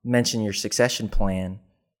mentioned your succession plan.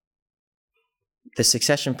 The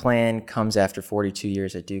succession plan comes after 42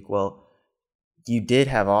 years at Duke. Well, you did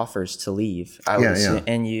have offers to leave.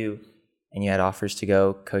 And you had offers to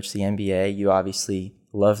go coach the NBA. You obviously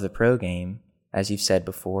love the pro game. As you've said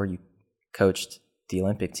before, you coached the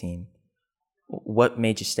Olympic team. What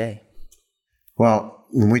made you stay? Well,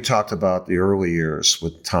 when we talked about the early years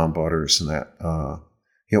with Tom Butters and that,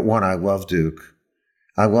 one, I love Duke.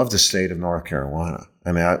 I love the state of North Carolina.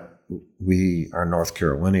 I mean, we are North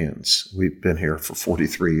Carolinians. We've been here for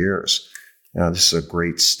 43 years. This is a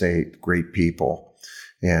great state, great people,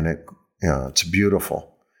 and it's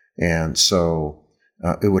beautiful. And so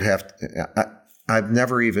it would have to, I've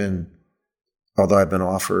never even, although I've been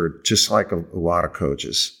offered, just like a lot of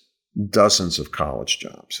coaches, dozens of college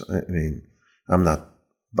jobs. I mean,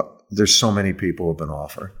 but there's so many people who have been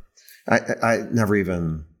offered. I never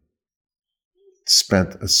even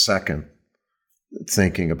spent a second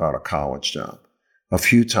thinking about a college job. A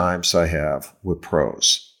few times I have with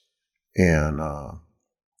pros. And,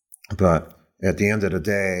 but at the end of the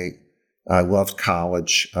day, I loved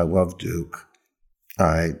college. I loved Duke.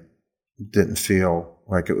 I didn't feel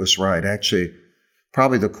like it was right. Actually,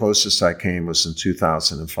 probably the closest I came was in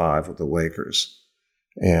 2005 with the Lakers.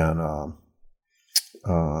 And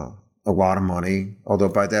a lot of money, although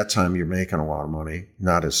by that time you're making a lot of money,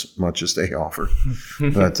 not as much as they offer,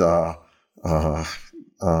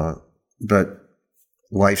 but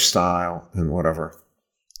lifestyle and whatever.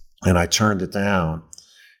 And I turned it down.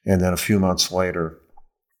 And then a few months later,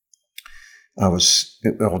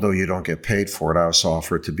 although you don't get paid for it, I was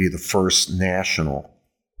offered to be the first national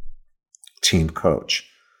team coach.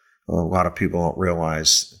 A lot of people don't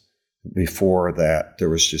realize before that there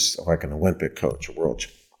was just like an Olympic coach, a world.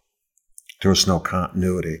 There was no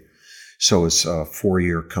continuity. So it's a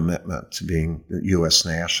 4-year commitment to being the U.S.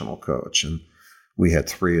 national coach. And we had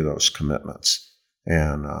 3 of those commitments.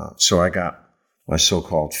 And so I got my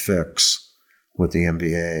so-called fix with the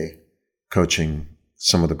NBA, coaching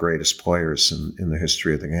some of the greatest players in the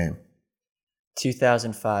history of the game.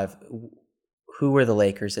 2005, who were the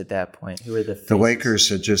Lakers at that point? Who were the faces? The Lakers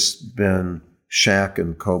had just been, Shaq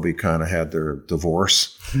and Kobe kind of had their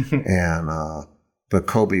divorce, and but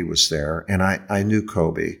Kobe was there, and I knew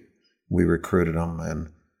Kobe. We recruited him, and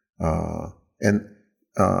in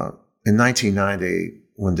 1990,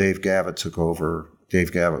 when Dave Gavitt took over,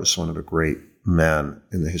 Dave Gavitt was one of the great men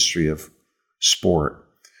in the history of sport,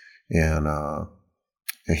 and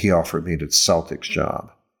he offered me the Celtics job.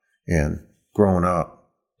 And growing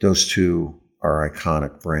up, those two are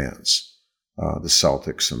iconic brands, the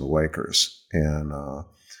Celtics and the Lakers. And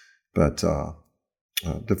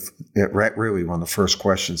really one of the first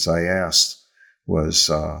questions I asked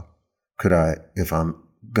was, could I, if I'm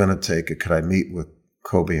going to take it, could I meet with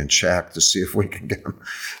Kobe and Shaq to see if we can get them?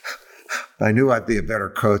 I knew I'd be a better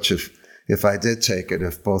coach if I did take it,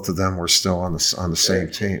 if both of them were still on the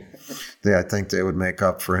same team. I think they would make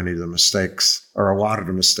up for any of the mistakes, or a lot of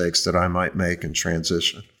the mistakes that I might make in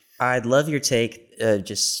transition. I'd love your take,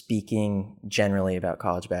 just speaking generally about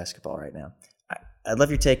college basketball right now. I'd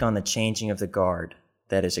love your take on the changing of the guard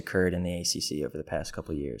that has occurred in the ACC over the past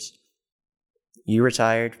couple of years. You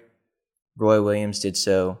retired. Roy Williams did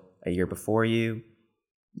so a year before you.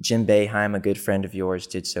 Jim Boeheim, a good friend of yours,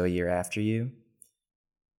 did so a year after you.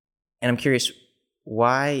 And I'm curious,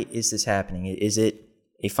 why is this happening? Is it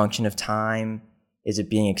a function of time? Is it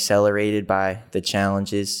being accelerated by the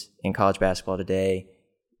challenges in college basketball today?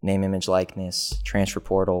 Name, image, likeness, transfer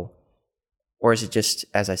portal? Or is it just,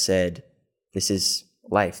 as I said, this is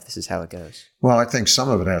life, this is how it goes? Well, I think some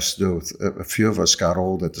of it has to do with a few of us got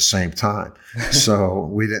old at the same time. So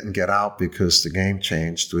we didn't get out because the game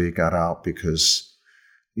changed. We got out because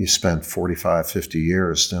you spent 45, 50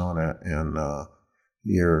 years doing it, and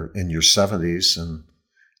you're in your 70s, and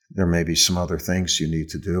there may be some other things you need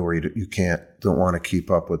to do, or you don't want to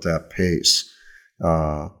keep up with that pace.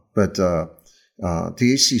 But the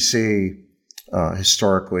ACC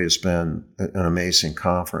historically has been an amazing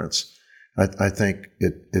conference. I think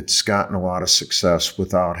it's gotten a lot of success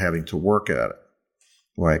without having to work at it,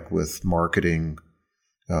 like with marketing,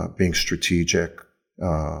 being strategic,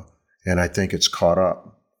 and I think it's caught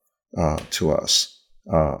up to us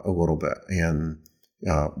a little bit, and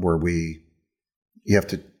where you have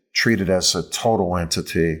to treat it as a total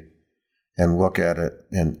entity and look at it.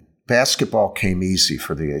 And basketball came easy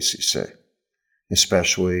for the ACC,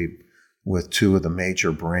 especially with two of the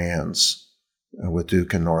major brands, with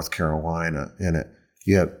Duke and North Carolina in it.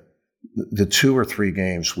 Yet the 2 or 3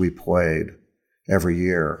 games we played every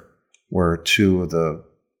year were 2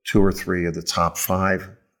 or 3 of the top 5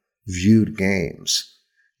 viewed games.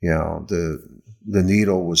 The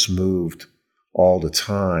needle was moved all the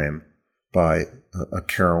time by a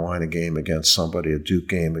Carolina game against somebody, a Duke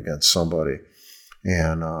game against somebody.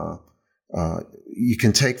 And you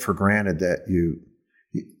can take for granted that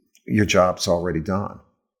your job's already done.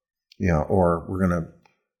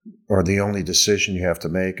 Or the only decision you have to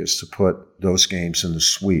make is to put those games in the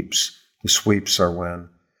sweeps. The sweeps are when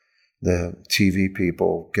the TV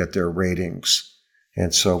people get their ratings.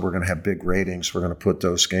 And so we're going to have big ratings. We're going to put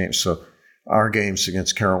those games. So our games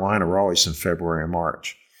against Carolina were always in February and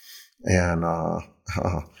March. And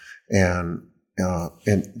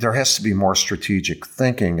there has to be more strategic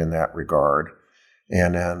thinking in that regard.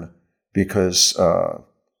 And then because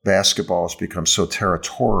basketball has become so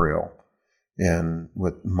territorial, and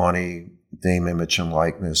with money, name, image, and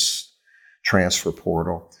likeness, transfer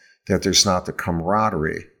portal, that there's not the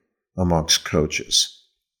camaraderie amongst coaches.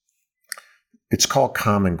 It's called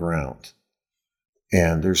common ground.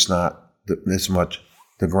 And there's not as much,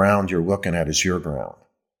 the ground you're looking at is your ground.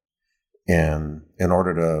 And in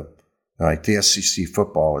order to, like the SEC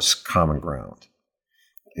football is common ground,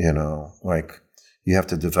 you have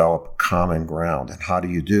to develop common ground. And how do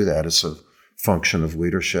you do that? It's a function of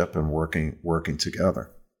leadership and working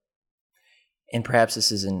together. And perhaps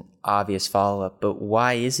this is an obvious follow-up, but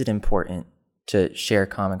why is it important to share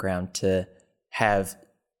common ground, to have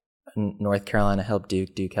North Carolina help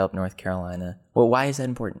Duke, Duke help North Carolina? Well, why is that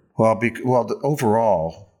important? Well,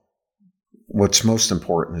 overall, what's most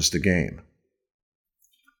important is the game.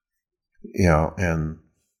 And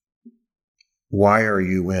why are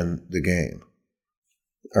you in the game?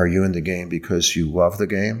 Are you in the game because you love the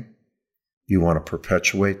game? You want to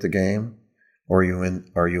perpetuate the game? Or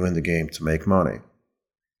are you in the game to make money,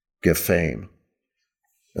 get fame?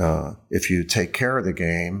 If you take care of the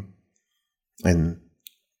game and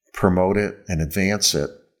promote it and advance it,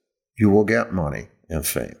 you will get money and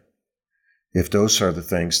fame. If those are the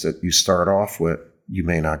things that you start off with, you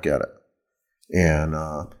may not get it. And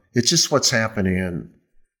it's just what's happening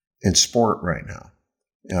in sport right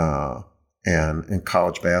now, and in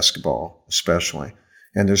college basketball especially.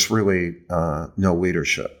 And there's really no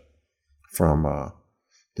leadership from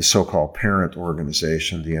the so-called parent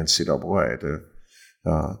organization, the NCAA.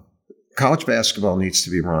 College basketball needs to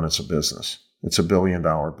be run as a business. It's $1 billion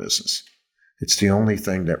business. It's the only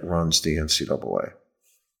thing that runs the NCAA.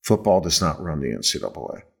 Football does not run the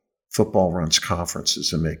NCAA. Football runs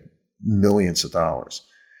conferences and make millions of dollars.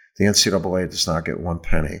 The NCAA does not get 1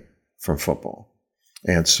 penny from football.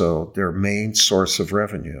 And so their main source of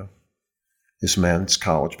revenue is men's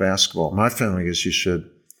college basketball. My feeling is you should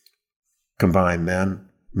combine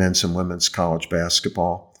men's and women's college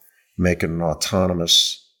basketball, make it an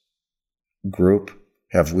autonomous group,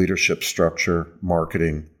 have leadership structure,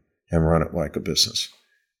 marketing, and run it like a business.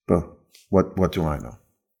 But what do I know?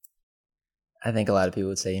 I think a lot of people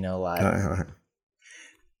would say you know a lot.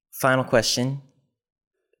 Final question.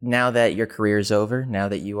 Now that your career is over, now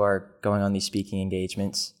that you are going on these speaking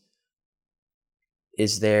engagements,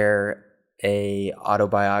 is there a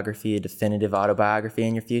definitive autobiography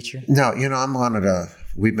in your future? No,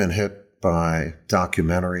 we've been hit by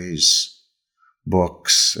documentaries,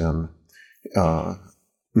 books, and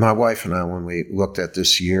my wife and I, when we looked at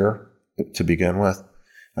this year to begin with,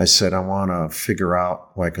 I said, I want to figure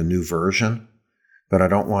out like a new version, but I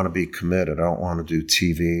don't want to be committed. I don't want to do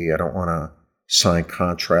TV. I don't want to sign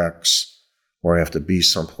contracts where I have to be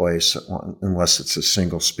someplace unless it's a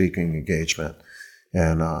single speaking engagement.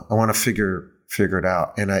 And I want to figure it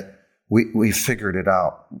out. And we figured it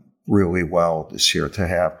out really well this year to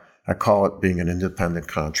have, I call it being an independent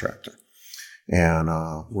contractor. And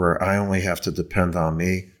where I only have to depend on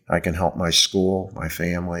me. I can help my school, my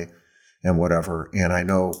family, and whatever. And I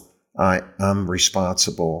know I'm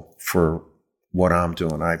responsible for what I'm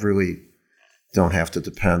doing. I really don't have to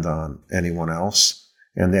depend on anyone else.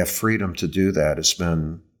 And that freedom to do that has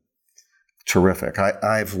been terrific.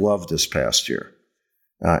 I've loved this past year.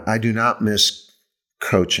 I do not miss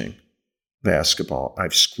coaching basketball.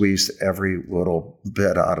 I've squeezed every little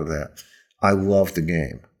bit out of that. I love the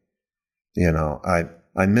game. You know, I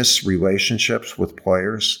miss relationships with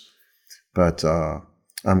players, but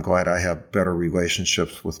I'm glad I have better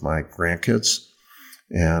relationships with my grandkids.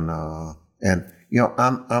 And you know,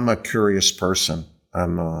 I'm a curious person.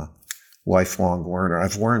 I'm a lifelong learner.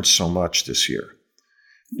 I've learned so much this year.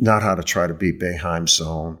 Not how to try to beat Boeheim's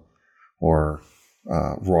zone or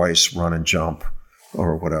Royce run and jump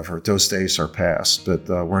or whatever. Those days are past. But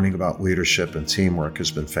learning about leadership and teamwork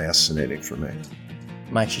has been fascinating for me.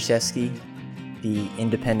 Mike Krzyzewski, the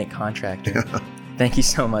independent contractor. Thank you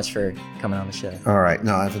so much for coming on the show. All right.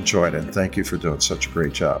 No, I've enjoyed it. Thank you for doing such a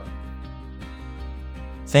great job.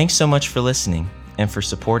 Thanks so much for listening and for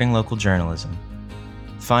supporting local journalism.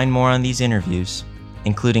 Find more on these interviews,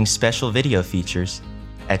 including special video features,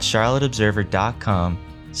 at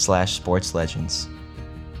charlotteobserver.com/sportslegends.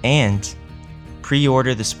 And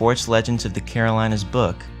pre-order the Sports Legends of the Carolinas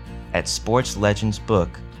book at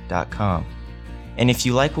sportslegendsbook.com. And if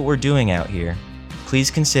you like what we're doing out here,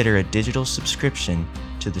 please consider a digital subscription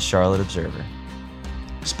to the Charlotte Observer.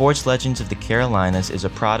 Sports Legends of the Carolinas is a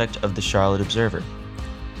product of the Charlotte Observer.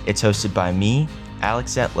 It's hosted by me,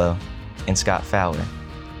 Alex Etlow, and Scott Fowler.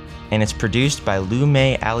 And it's produced by Lou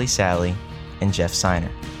May Ali Sally and Jeff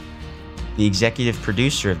Seiner. The executive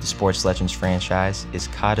producer of the Sports Legends franchise is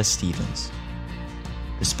Kata Stevens.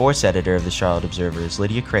 The sports editor of the Charlotte Observer is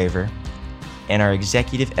Lydia Craver, and our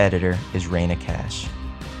executive editor is Raina Cash.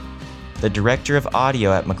 The director of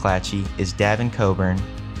audio at McClatchy is Davin Coburn,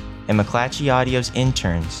 and McClatchy Audio's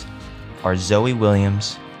interns are Zoe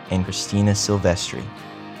Williams and Christina Silvestri.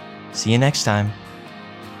 See you next time.